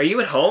 wait, are you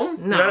at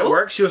home? No. You're not at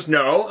work? She goes,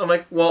 no. I'm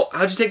like, well,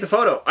 how'd you take the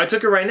photo? I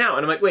took it right now.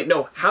 And I'm like, wait,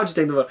 no, how'd you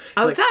take the photo?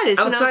 Outside.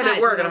 Outside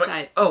at work. And I'm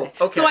like, oh,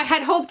 okay. So I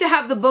had hoped to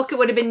have the book. It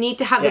would have been neat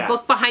to have the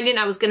book behind it. And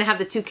I was going to have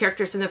the 2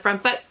 characters in the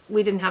front, but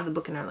we didn't have the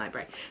book in our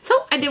library.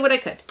 So I did what I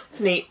could.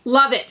 It's neat.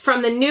 Love it.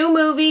 From the new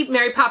movie,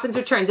 Mary Poppins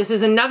Return. This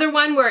is another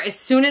one where as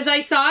soon as I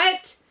saw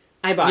it,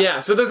 I bought it. Yeah,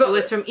 so there's it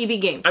was from EB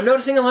Games. I'm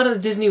noticing a lot of the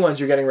Disney ones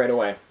you're getting right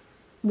away.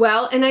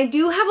 Well, and I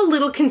do have a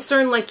little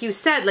concern, like you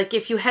said, like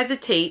if you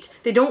hesitate,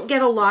 they don't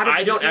get a lot of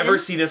I don't ever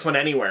see this one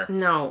anywhere.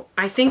 No.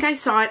 I think I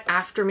saw it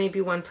after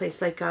maybe one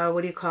place, like, what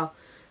do you call,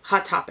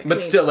 Hot Topic.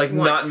 But still, like,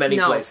 not many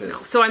places. No.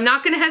 So I'm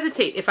not going to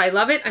hesitate. If I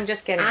love it, I'm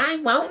just getting it. I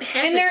won't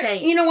hesitate.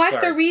 And you know what?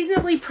 They're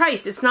reasonably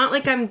priced. It's not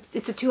like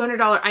it's a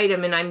 $200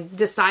 item and I'm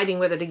deciding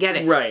whether to get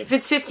it. Right. If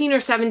it's $15 or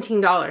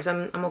 $17,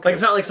 I'm okay. Like,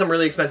 it's not like some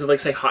really expensive, like,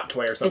 say, Hot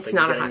Toy or something. It's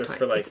not a Hot Toy.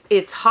 For, like,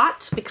 it's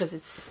hot because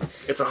it's...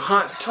 It's a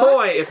hot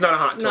toy. It's not a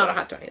hot toy. It's not a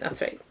hot toy. That's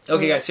right.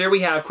 Okay, guys, here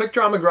we have Quick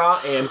Draw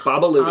McGraw and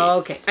Babalooey.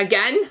 Okay.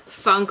 Again,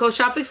 Funko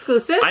Shop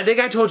exclusive. I think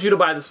I told you to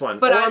buy this one.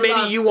 But or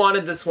maybe you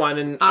wanted this one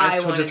and I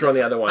told you to throw in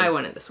the other one. I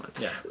wanted this one.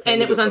 Yeah.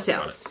 And it was on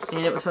sale.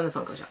 And it was from the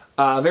Funko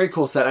Shop. Very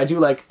cool set. I do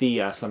like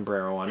the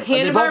sombrero one.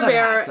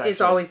 Hanna-Barbera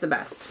is always the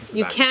best.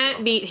 You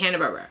can't beat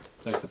Hanna-Barbera.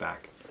 There's the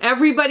back.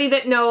 Everybody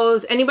that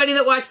knows, anybody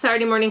that watched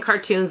Saturday morning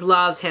cartoons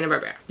loves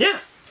Hanna-Barbera. Yeah,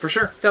 for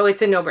sure. So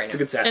it's a no-brainer. It's a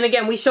good set. And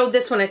again, we showed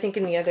this one, I think,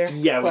 in the other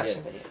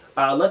collection video.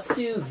 Let's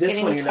do this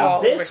one here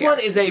now. This one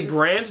is a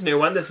brand new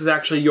one. This is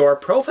actually your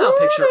profile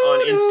picture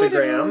on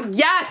Instagram.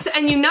 Yes,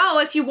 and you know,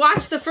 if you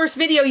watched the first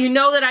video, you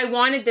know that I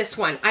wanted this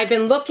one. I've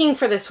been looking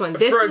for this one.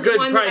 This for a was good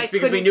one price that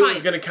because we knew it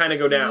was going to kind of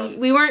go down.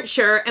 We weren't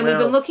sure, and we've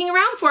been looking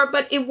around for it,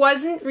 but it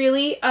wasn't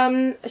really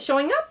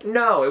showing up.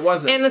 No, it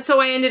wasn't. And so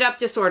I ended up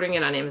just ordering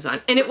it on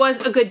Amazon. And it was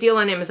a good deal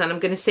on Amazon. I'm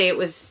going to say it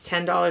was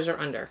 $10 or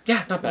under.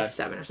 Yeah, not bad. Like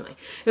 $7 or something.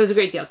 It was a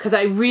great deal because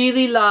I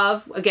really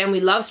love, again,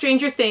 we love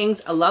Stranger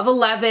Things. I love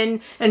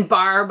 11, and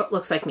Barb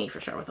looks like me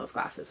for sure with those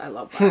glasses. I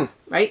love Barb,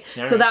 right?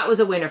 So that was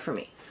a winner for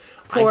me.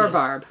 Poor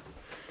Barb.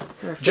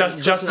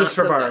 Justice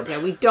for Barb.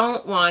 Yeah, we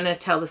don't want to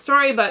tell the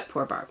story, but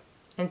poor Barb.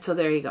 And so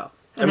there you go.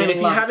 And I mean,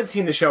 if you haven't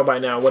seen the show by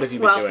now, what have you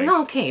been doing?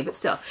 No, okay, but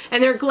still.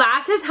 And their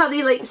glasses, how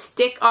they like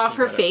stick off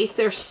her face,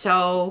 they're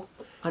so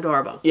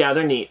adorable. Yeah,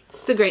 they're neat.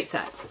 It's a great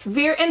set.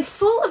 And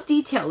full of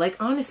detail, like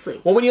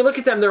honestly. Well, when you look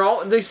at them,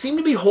 they seem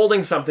to be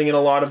holding something in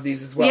a lot of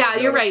these as well. Yeah,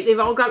 you're right. They've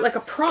all got like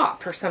a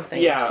prop or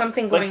something. Yeah. Or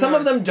something going on. Like some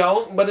of them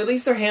don't, but at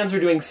least their hands are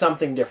doing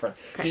something different.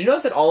 Okay. Did you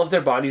notice that all of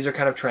their bodies are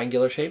kind of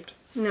triangular shaped?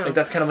 No. Like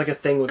that's kind of like a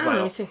thing with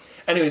vinyl.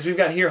 Anyways, we've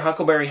got here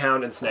Huckleberry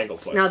Hound and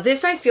Snagglepuss. Now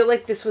this, I feel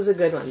like this was a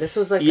good one. This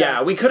was like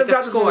we could have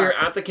got this when we were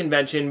at the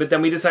convention, but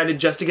then we decided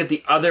just to get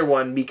the other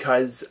one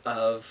because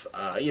of,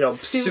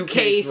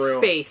 suitcase room.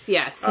 Space,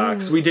 yes.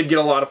 Because we did get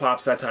a lot of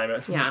pops that time.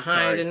 Yeah,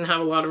 I didn't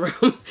have a lot of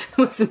room. It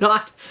was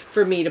not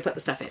for me to put the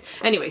stuff in.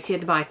 Anyways, he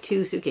had to buy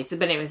 2 suitcases,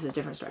 but anyways, it's a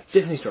different story.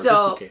 Disney store,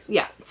 good suitcase.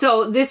 Yeah,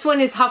 so this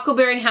one is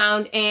Huckleberry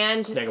Hound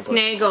and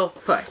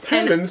Snagglepuss.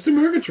 Heavens to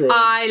Murgatroyd.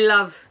 I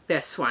love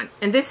this one.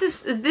 And this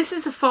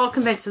is a fall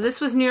convention. So this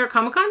was New York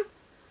Comic Con?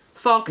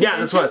 Fall convention?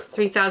 Yeah, this was.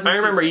 3,000 I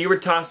remember you were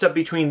tossed up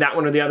between that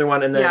one or the other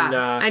one, and then...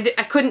 I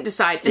couldn't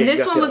decide. And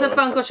this one was a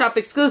Funko Shop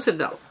exclusive,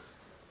 though.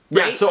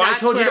 Yeah, right? so I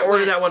told you to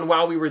order that went. one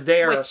while we were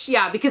there. Which,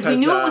 yeah, because we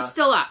knew it was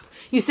still up.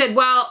 You said,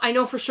 well, I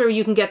know for sure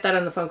you can get that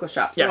on the Funko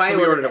shop. So yeah, so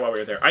we ordered it while we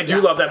were there. I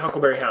do love that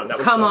Huckleberry Hound. That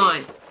was Come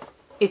on.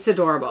 It's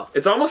adorable.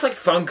 It's almost like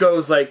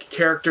Funko's like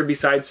character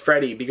besides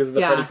Freddy because of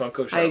the Freddy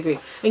Funko show. I agree.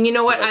 And you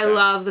know what? I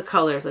love the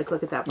colors. Like,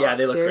 look at that box. Yeah,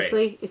 they look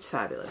Seriously, great. It's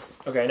fabulous.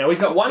 Okay, now we've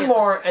got one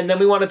more, and then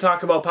we want to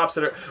talk about pops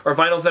that are, or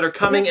vinyls that are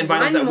coming and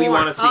vinyls that we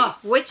want to see. Oh,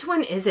 which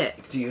one is it?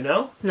 Do you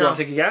know? No. You want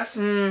to take a guess?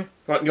 You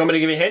want me to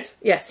give you a hint?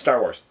 Yes.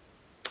 Star Wars.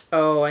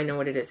 Oh, I know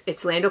what it is.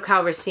 It's Lando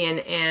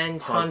Calrissian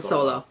and Han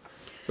Solo.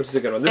 Which is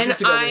a good one. This is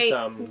to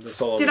go with the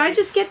Solo Did movie. I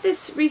just get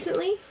this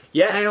recently?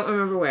 Yes. I don't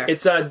remember where.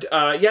 It's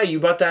yeah, you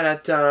bought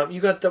that at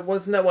you got the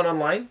wasn't that one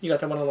online? You got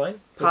that one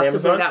online? Possibly.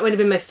 Amazon? That would have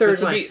been my third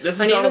one. This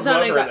is on Donald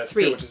Amazon, Glover I got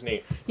 3. too, which is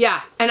neat.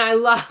 Yeah, and I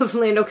love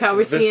Lando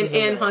Calrissian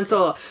and Han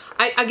Solo.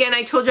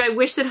 I told you I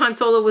wish that Han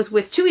Solo was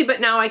with Chewie, but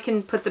now I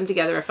can put them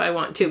together if I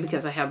want to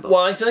because I have both.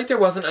 Well, I feel like there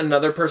wasn't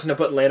another person to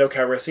put Lando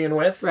Calrissian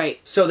with. Right.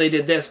 So they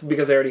did this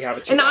because they already have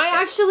it. And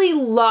I actually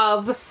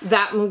love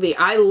that movie.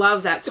 I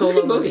love that Solo It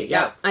was a good movie,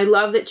 yeah. I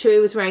love that Chewie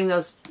was wearing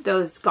those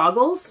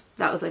goggles.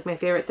 That was like my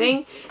favorite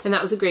thing. And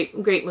that was a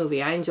great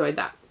movie. I enjoyed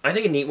that. I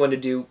think a neat one to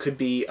do could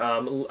be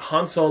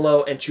Han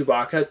Solo and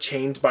Chewbacca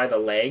chained by the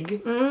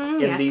leg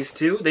in these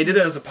two. They did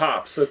it as a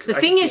pop. So the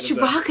thing is,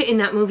 Chewbacca in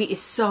that movie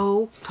is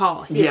so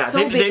tall. He is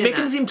so big they make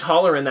him seem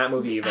taller in that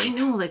movie even. I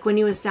know, like when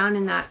he was down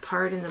in that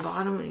part in the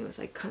bottom and he was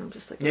like kind of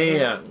just like...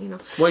 Yeah. You know.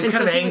 Well, he's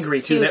kind of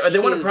angry too. They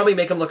want to probably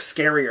make him look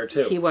scarier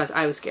too. He was.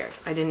 I was scared.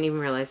 I didn't even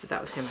realize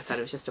that was him. I thought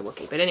it was just a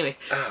Wookiee. But anyways,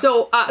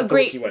 so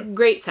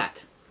great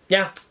set.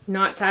 Yeah.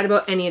 Not sad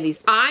about any of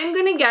these. I'm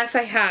going to guess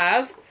I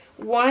have...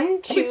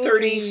 1, 2,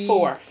 3,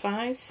 4,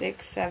 5,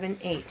 6, 7,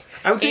 8.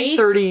 I would say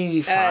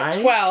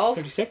 35. 12.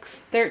 36.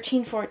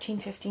 13, 14,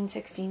 15,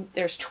 16.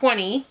 There's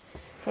 20.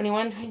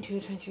 21, 22,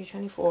 23,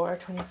 24,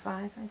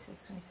 25,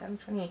 26, 27,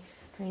 28,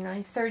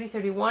 29, 30,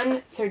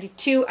 31,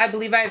 32. I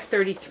believe I have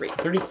 33.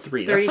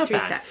 33. 33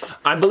 sets.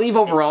 I believe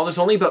overall there's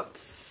only about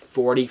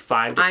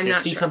 45 to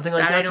 50, sure. something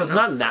like that. So it's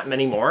not that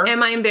many more.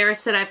 Am I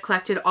embarrassed that I've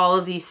collected all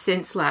of these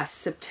since last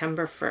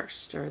September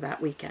 1st or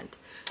that weekend?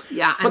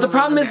 Yeah, but the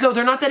problem is though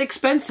they're not that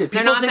expensive.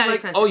 People think like,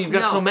 expensive. Oh, you've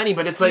got so many,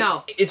 but it's like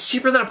it's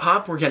cheaper than a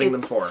pop. We're getting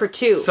them for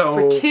 2.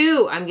 So for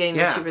 2, I'm getting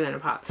them cheaper than a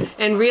pop.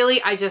 And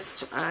really, I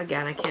just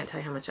again, I can't tell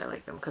you how much I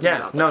like them because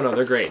no,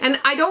 they're great. And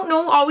I don't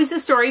know always the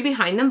story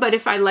behind them, but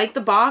if I like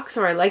the box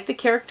or I like the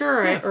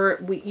character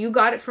or you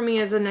got it for me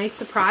as a nice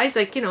surprise,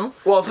 like you know.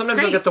 Well, sometimes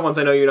I'll get the ones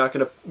I know you're not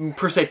going to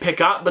per se pick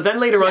up, but then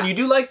later on you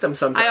do like them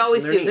sometimes. I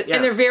always do,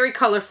 and they're very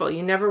colorful.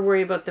 You never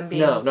worry about them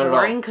being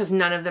boring because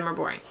none of them are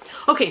boring.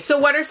 Okay, so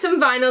what are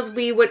some vinyls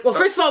we would? Well,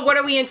 first of all, what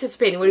are we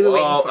anticipating? What are we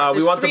waiting for?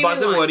 We want the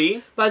Buzz and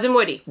Woody. Buzz and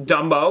Woody.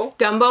 Dumbo.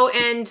 Dumbo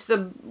and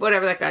the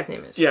whatever that guy's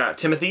name is. Yeah,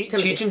 Timothy.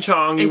 Cheech and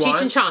Chong. And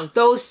Cheech and Chong.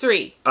 Those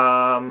 3.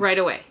 Right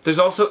away. There's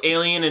also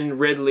Alien and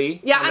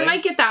Ridley. Yeah, I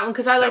might get that one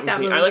because I like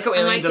that movie. I like how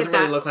Alien doesn't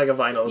really look like a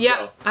vinyl as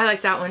well. I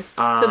like that one.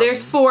 So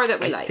there's 4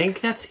 that we like. I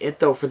think that's it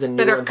though for the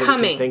new ones that you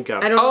can think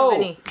of. I don't know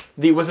any.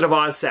 The Wizard of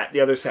Oz set,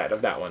 the other set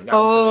of that one.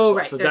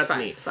 Right. So that's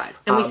neat.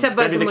 5. And we said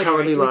Buzz and Woody. The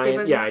Cowardly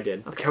Lion. Yeah, I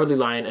did. The Cowardly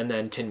Lion and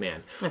then Tin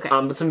Man. Okay.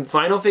 But some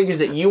vinyl figures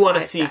that you want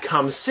to see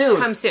come soon.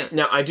 Come soon.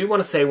 Now, I do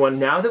want to say one.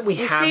 Now that we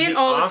have The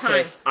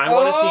Office, I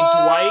want to see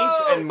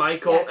Dwight and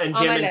Michael and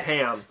Jim and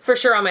Pam. For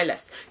sure on my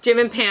list. Jim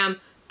and Pam,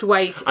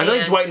 Dwight. I feel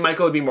like Dwight and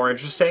Michael would be more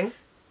interesting.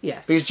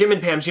 Yes. Because Jim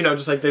and Pam's,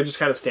 just like they're just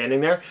kind of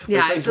standing there.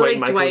 Yeah, I feel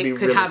like Dwight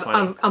could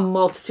have a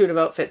multitude of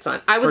outfits on.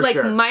 I would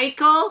like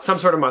Michael. Some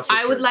sort of mustard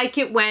I would like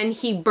it when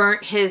he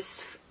burnt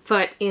his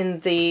foot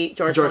in the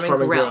George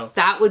Foreman grill.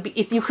 That would be,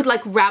 if you could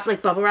like wrap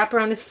like bubble wrap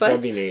around his foot.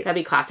 That'd be neat. That'd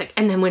be classic.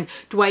 And then when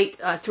Dwight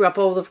threw up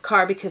over the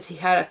car because he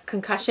had a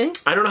concussion.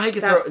 I don't know how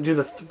you could do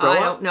the throw up. I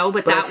don't know,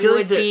 but that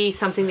would be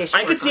something they should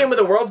I could see him with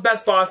the world's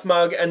best boss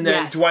mug and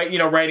then Dwight,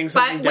 writing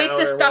something down. But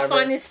with the stuff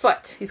on his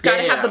foot. He's got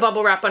to have the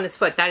bubble wrap on his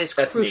foot. That is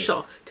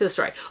crucial to the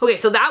story. Okay,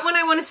 so that one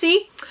I want to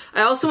see.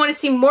 I also want to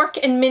see Mork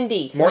and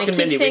Mindy. Mork and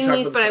Mindy. I keep saying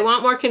these, but I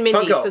want Mork and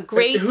Mindy. Funko. It's a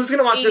great Who's going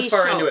to watch this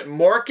far into it?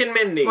 Mork and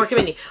Mindy. Mork and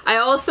Mindy. I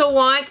also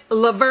want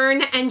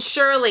Laverne and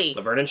Shirley.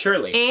 Laverne and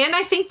Shirley. And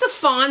I think the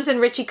Fonz and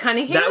Richie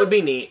Cunningham. That would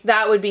be neat.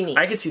 That would be neat.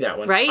 I could see that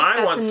one. Right?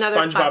 I want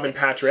SpongeBob and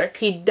Patrick.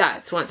 He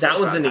does. That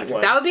one's a neat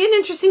one. That would be an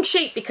interesting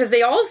shape because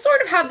they all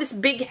sort of have this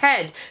big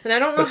head. And I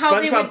don't know how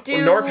they would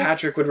do... Nor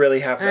Patrick would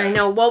really have that. I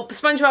know. Well,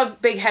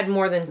 SpongeBob big head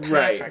more than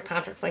Patrick. Right.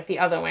 Patrick's like the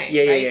other way.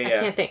 Yeah. I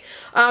can't think.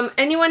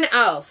 Anyone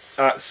else?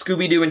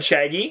 Scooby-Doo and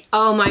Shaggy.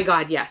 Oh my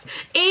god, yes.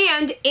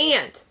 And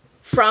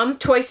from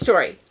Toy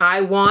Story,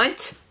 I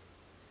want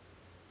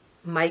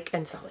Mike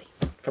and Sully.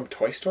 From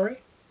Toy Story?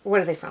 What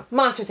are they from?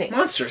 Monsters, Inc.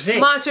 Monsters, Inc.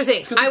 Monsters,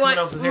 Inc. I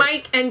want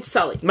Mike and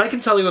Sully. Mike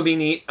and Sully would be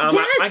neat.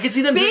 Yes, I could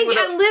see them big doing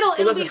and little.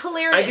 It'll be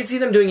hilarious. I could see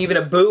them doing even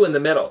a Boo in the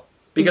middle.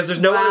 Because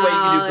there's no other way you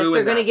can do blue in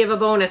they're going to give a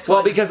bonus Well,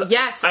 one. because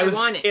yes, I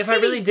want it. If I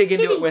really dig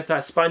into it with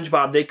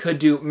SpongeBob, they could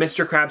do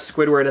Mr. Krabs,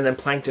 Squidward, and then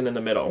Plankton in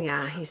the middle.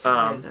 Yeah, he's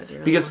so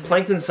good, because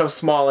Plankton's so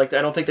small, like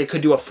I don't think they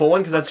could do a full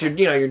one because that's you're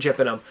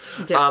jipping them.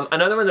 Yeah.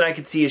 Another one that I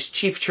could see is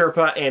Chief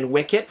Chirpa and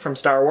Wicket from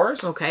Star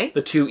Wars. Okay.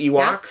 The 2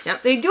 Ewoks.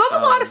 Yep. They do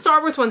have a lot of Star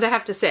Wars ones, I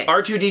have to say.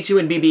 R2-D2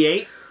 and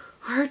BB-8.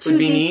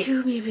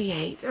 R2-D2,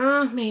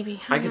 BB-8.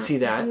 Maybe. I could see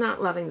that. I'm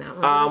not loving that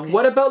one. Okay.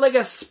 What about like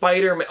a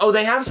Spider-Man? Oh,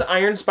 they have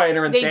Iron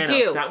Spider and Thanos.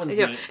 Do. That one's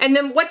neat. And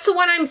then what's the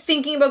one I'm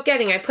thinking about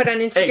getting? I put on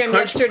Instagram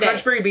yesterday.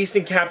 Crunchberry Beast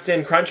and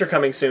Captain Crunch are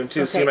coming soon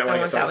too, so you might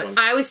want to get those ones.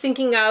 I was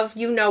thinking of,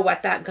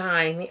 that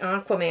guy, the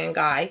Aquaman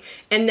guy.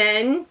 And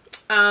then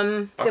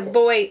the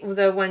boy,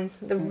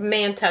 the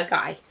Manta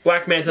guy.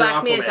 Black Manta.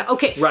 Black Manta.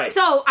 Okay, right.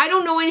 So I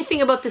don't know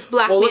anything about this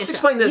Black Manta. Well, let's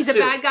explain this He's a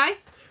bad guy?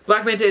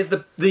 Black Manta is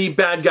the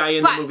bad guy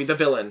in the movie, the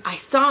villain. I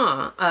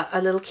saw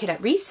a little kid at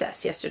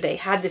recess yesterday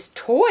had this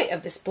toy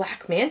of this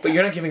Black Manta. But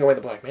you're not giving away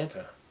the Black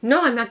Manta.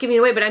 No, I'm not giving it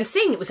away, but I'm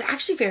saying it was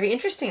actually very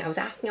interesting. I was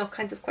asking all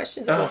kinds of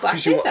questions about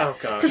Black Manta.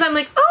 Because I'm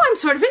like, I'm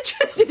sort of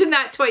interested in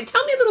that toy.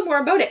 Tell me a little more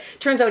about it.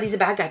 Turns out he's a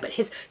bad guy, but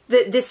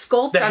this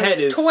sculpt on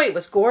his toy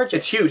was gorgeous.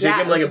 It's huge. Yeah, you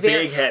give him like a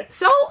big head.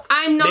 So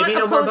I'm not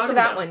opposed to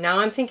that one. Now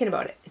I'm thinking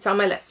about it. It's on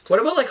my list. What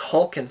about like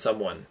Hulk and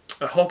someone?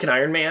 A Hulk and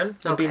Iron Man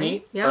would be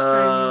neat. Yeah,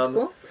 Iron Man's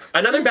cool.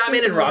 Another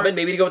Batman and Robin,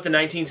 maybe to go with the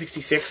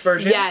 1966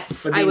 version.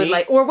 Yes, I would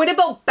like. Or what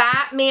about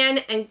Batman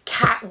and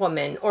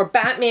Catwoman? Or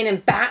Batman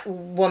and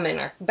Batwoman?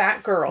 Or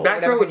Batgirl?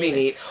 Batgirl would be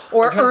neat.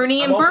 Or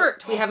Ernie and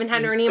Bert. We haven't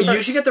had Ernie and Bert.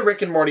 You should get the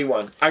Rick and Morty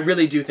one. I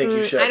really do think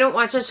you should. I don't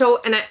watch that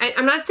show, and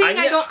I'm not saying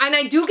I don't, and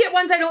I do get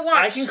ones I don't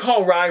watch. I can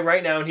call Rye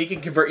right now, and he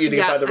can convert you to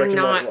buy the Rick and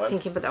Morty one. I'm not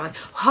thinking about that one.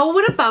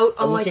 What about,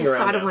 I just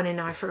thought of one, and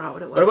now I forgot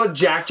what it was. What about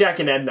Jack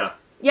and Edna?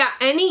 Yeah,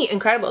 any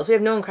Incredibles. We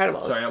have no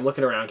Incredibles. Sorry, I'm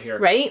looking around here.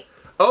 Right?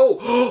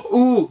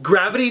 Oh,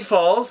 Gravity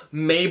Falls,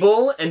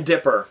 Mabel, and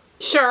Dipper.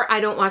 Sure,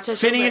 I don't watch it.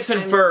 Phineas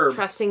and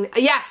Ferb.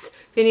 Yes,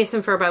 Phineas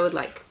and Ferb I would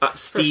like.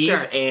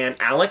 Steve and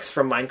Alex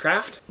from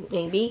Minecraft.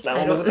 Maybe. That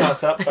one was a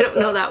toss-up. I don't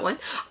know that one.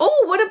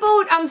 Oh, what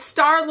about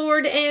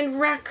Star-Lord and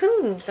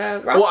Raccoon,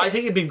 the Rocket? Well, I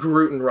think it'd be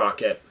Groot and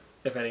Rocket.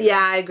 If anything. Yeah,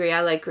 I agree.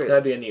 I like Groot.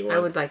 That'd be a neat one. I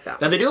would like that.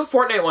 Now they do have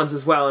Fortnite ones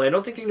as well, and I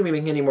don't think they're going to be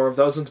making any more of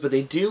those ones, but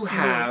they do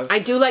have. I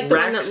do like the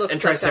one that Rex looks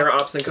and like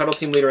Triceratops and Cuddle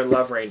Team Leader and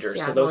Love Ranger.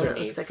 Yeah, so those are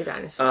neat. Looks like a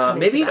dinosaur.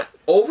 Maybe an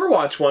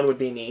Overwatch one would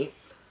be neat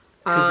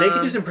because they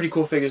could do some pretty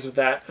cool figures with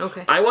that.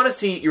 Okay. I want to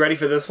see. You ready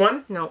for this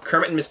one? No.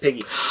 Kermit and Miss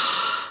Piggy.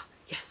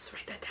 Yes,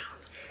 write that down.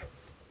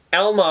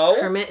 Elmo.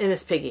 Kermit and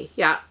Miss Piggy.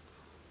 Yeah.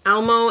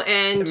 Elmo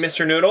and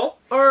Mr. Noodle.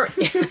 Or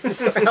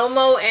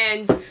Elmo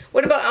and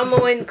what about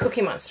Elmo and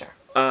Cookie Monster?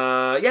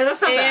 Yeah,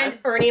 that's not bad. And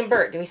Ernie and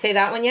Bert. Did we say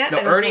that one yet? No,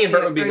 Ernie and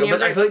Bert would be good,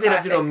 but I feel like they'd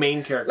have to do a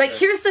main character. Like,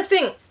 here's the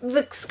thing.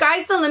 The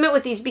sky's the limit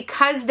with these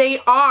because they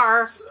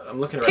are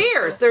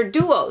pairs. They're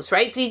duos,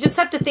 right? So you just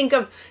have to think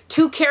of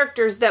two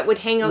characters that would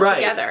hang out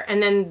together.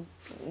 And then,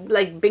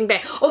 like, Bing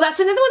Bang. Oh, that's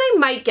another one I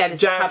might get.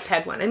 Is the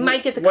Cuphead one. I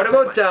might get the Cuphead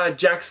one. What about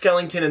Jack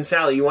Skellington and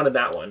Sally? You wanted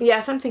that one.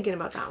 Yes, I'm thinking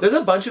about that one. There's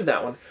a bunch of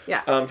that one.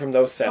 Yeah. From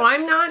those sets. So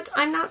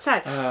I'm not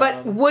sad.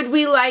 But would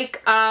we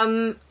like,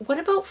 what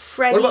about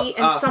Freddy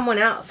and someone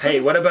else?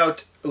 Hey, what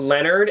about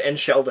Leonard and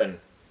Sheldon?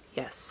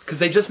 Yes. Because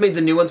they just made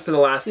the new ones for the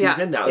last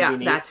season. That would be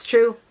neat. Yeah, that's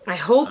true. I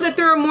hope that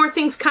there are more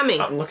things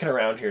coming. I'm looking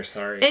around here,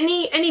 sorry.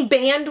 Any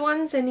band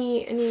ones?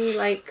 Any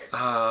like...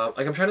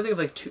 like, I'm trying to think of,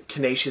 like,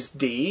 Tenacious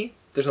D.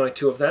 There's only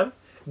 2 of them.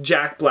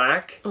 Jack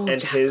Black and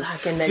Jack his...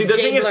 Black and the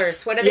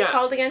Jablers. What are they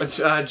called again?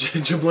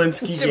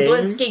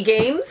 Jablinski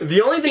Games.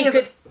 The only thing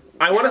is...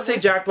 I want to say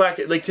Jack Black,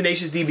 like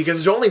Tenacious D, because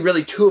there's only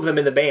really 2 of them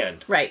in the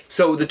band. Right.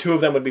 So the 2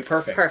 of them would be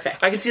perfect.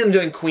 Perfect. I can see them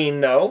doing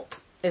Queen, though.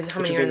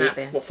 How many are in that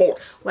band? Well, 4.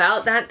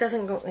 Well, that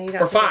doesn't go... You'd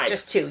have or 5. To pick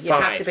just 2. You'd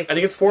 5. have to pick I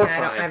think it's 4 or 5.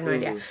 I have no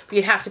idea. But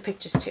you'd have to pick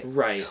just 2.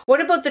 Right. What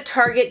about the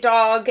Target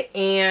Dog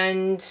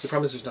and... The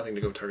problem is there's nothing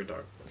to go Target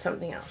Dog.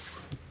 Something else.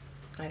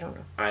 I don't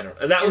know.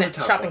 And that was a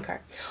tough shopping one.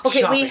 cart.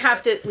 Okay, we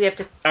have to.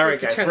 All right,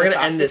 guys, we're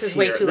gonna end this is here.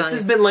 way too long. This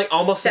has been like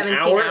almost an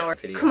hour.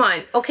 Come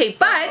on. Okay,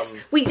 but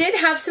we did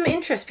have some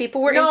interest.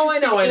 People were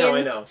interested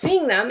in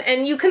seeing them,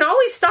 and you can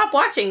always stop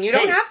watching. You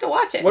don't have to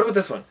watch it. What about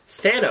this one?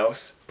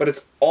 Thanos, but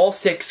it's all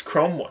 6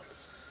 chrome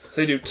ones.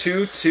 So you do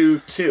 2,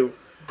 2, 2,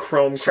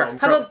 chrome.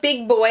 How about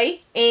Big Boy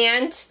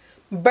and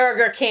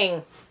Burger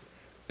King?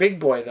 Big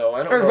Boy, though,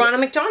 I don't know. Or Ronald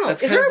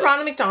McDonald. Is there a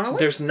Ronald McDonald?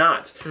 There's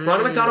not.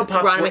 Ronald McDonald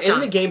Pops were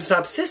in the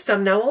GameStop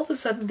system. Now, all of a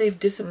sudden, they've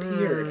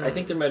disappeared. I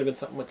think there might have been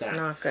something with that.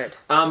 Not good.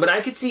 But I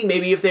could see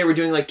maybe if they were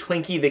doing, like,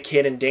 Twinkie the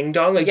Kid and Ding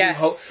Dong. Like,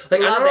 yes. I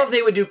don't know if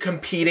they would do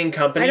competing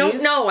companies. I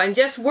don't know. I'm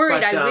just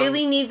worried. I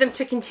really need them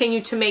to continue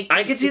to make...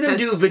 I could see them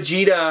do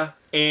Vegeta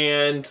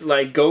and,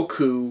 like,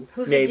 Goku,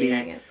 maybe.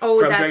 Vegeta again?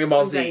 Oh, from Dragon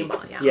Ball Z. Dragon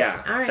Ball,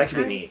 yeah. All right, that could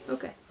be neat.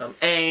 Okay.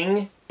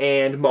 Aang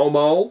and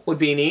Momo would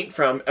be neat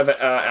from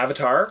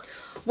Avatar.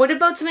 What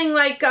about something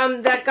like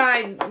that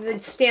guy, the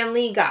Stan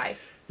Lee guy?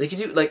 They could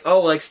do,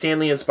 like Stan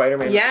Lee and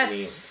Spider-Man.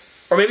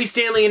 Yes. Or maybe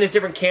Stan Lee in his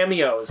different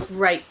cameos.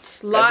 Right.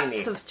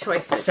 Lots of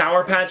choices.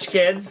 Sour Patch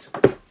Kids.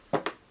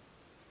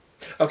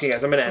 Okay,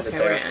 guys, I'm going to end it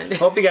there. End.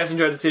 Hope you guys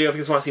enjoyed this video. If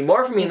you guys want to see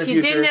more from me in the future.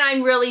 If you didn't,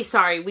 I'm really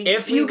sorry.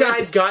 If you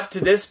guys got to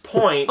this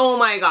point... Oh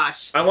my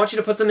gosh. I want you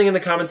to put something in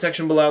the comment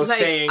section below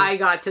saying... I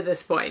got to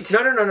this point.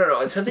 No.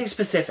 It's something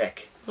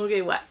specific.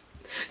 Okay, what?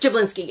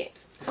 Jablinski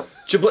Games.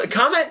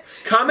 Comment,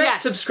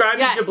 yes. subscribe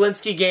to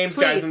Jablinski Games,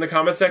 Please. guys, in the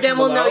comment section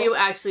below. Then we'll know you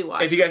actually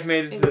watched. If you guys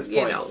made it to this point.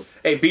 You know.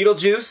 Hey,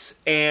 Beetlejuice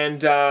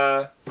and,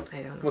 I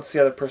don't know. What's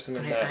the other person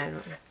in that? I don't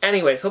know.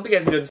 Anyways, hope you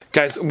guys enjoyed this.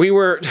 Guys, we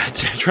were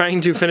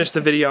trying to finish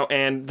the video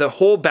and the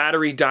whole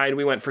battery died.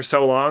 We went for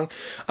so long.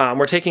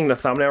 We're taking the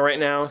thumbnail right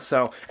now.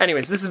 So,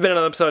 anyways, this has been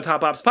another episode of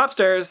Top Pops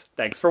Popsters.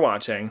 Thanks for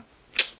watching.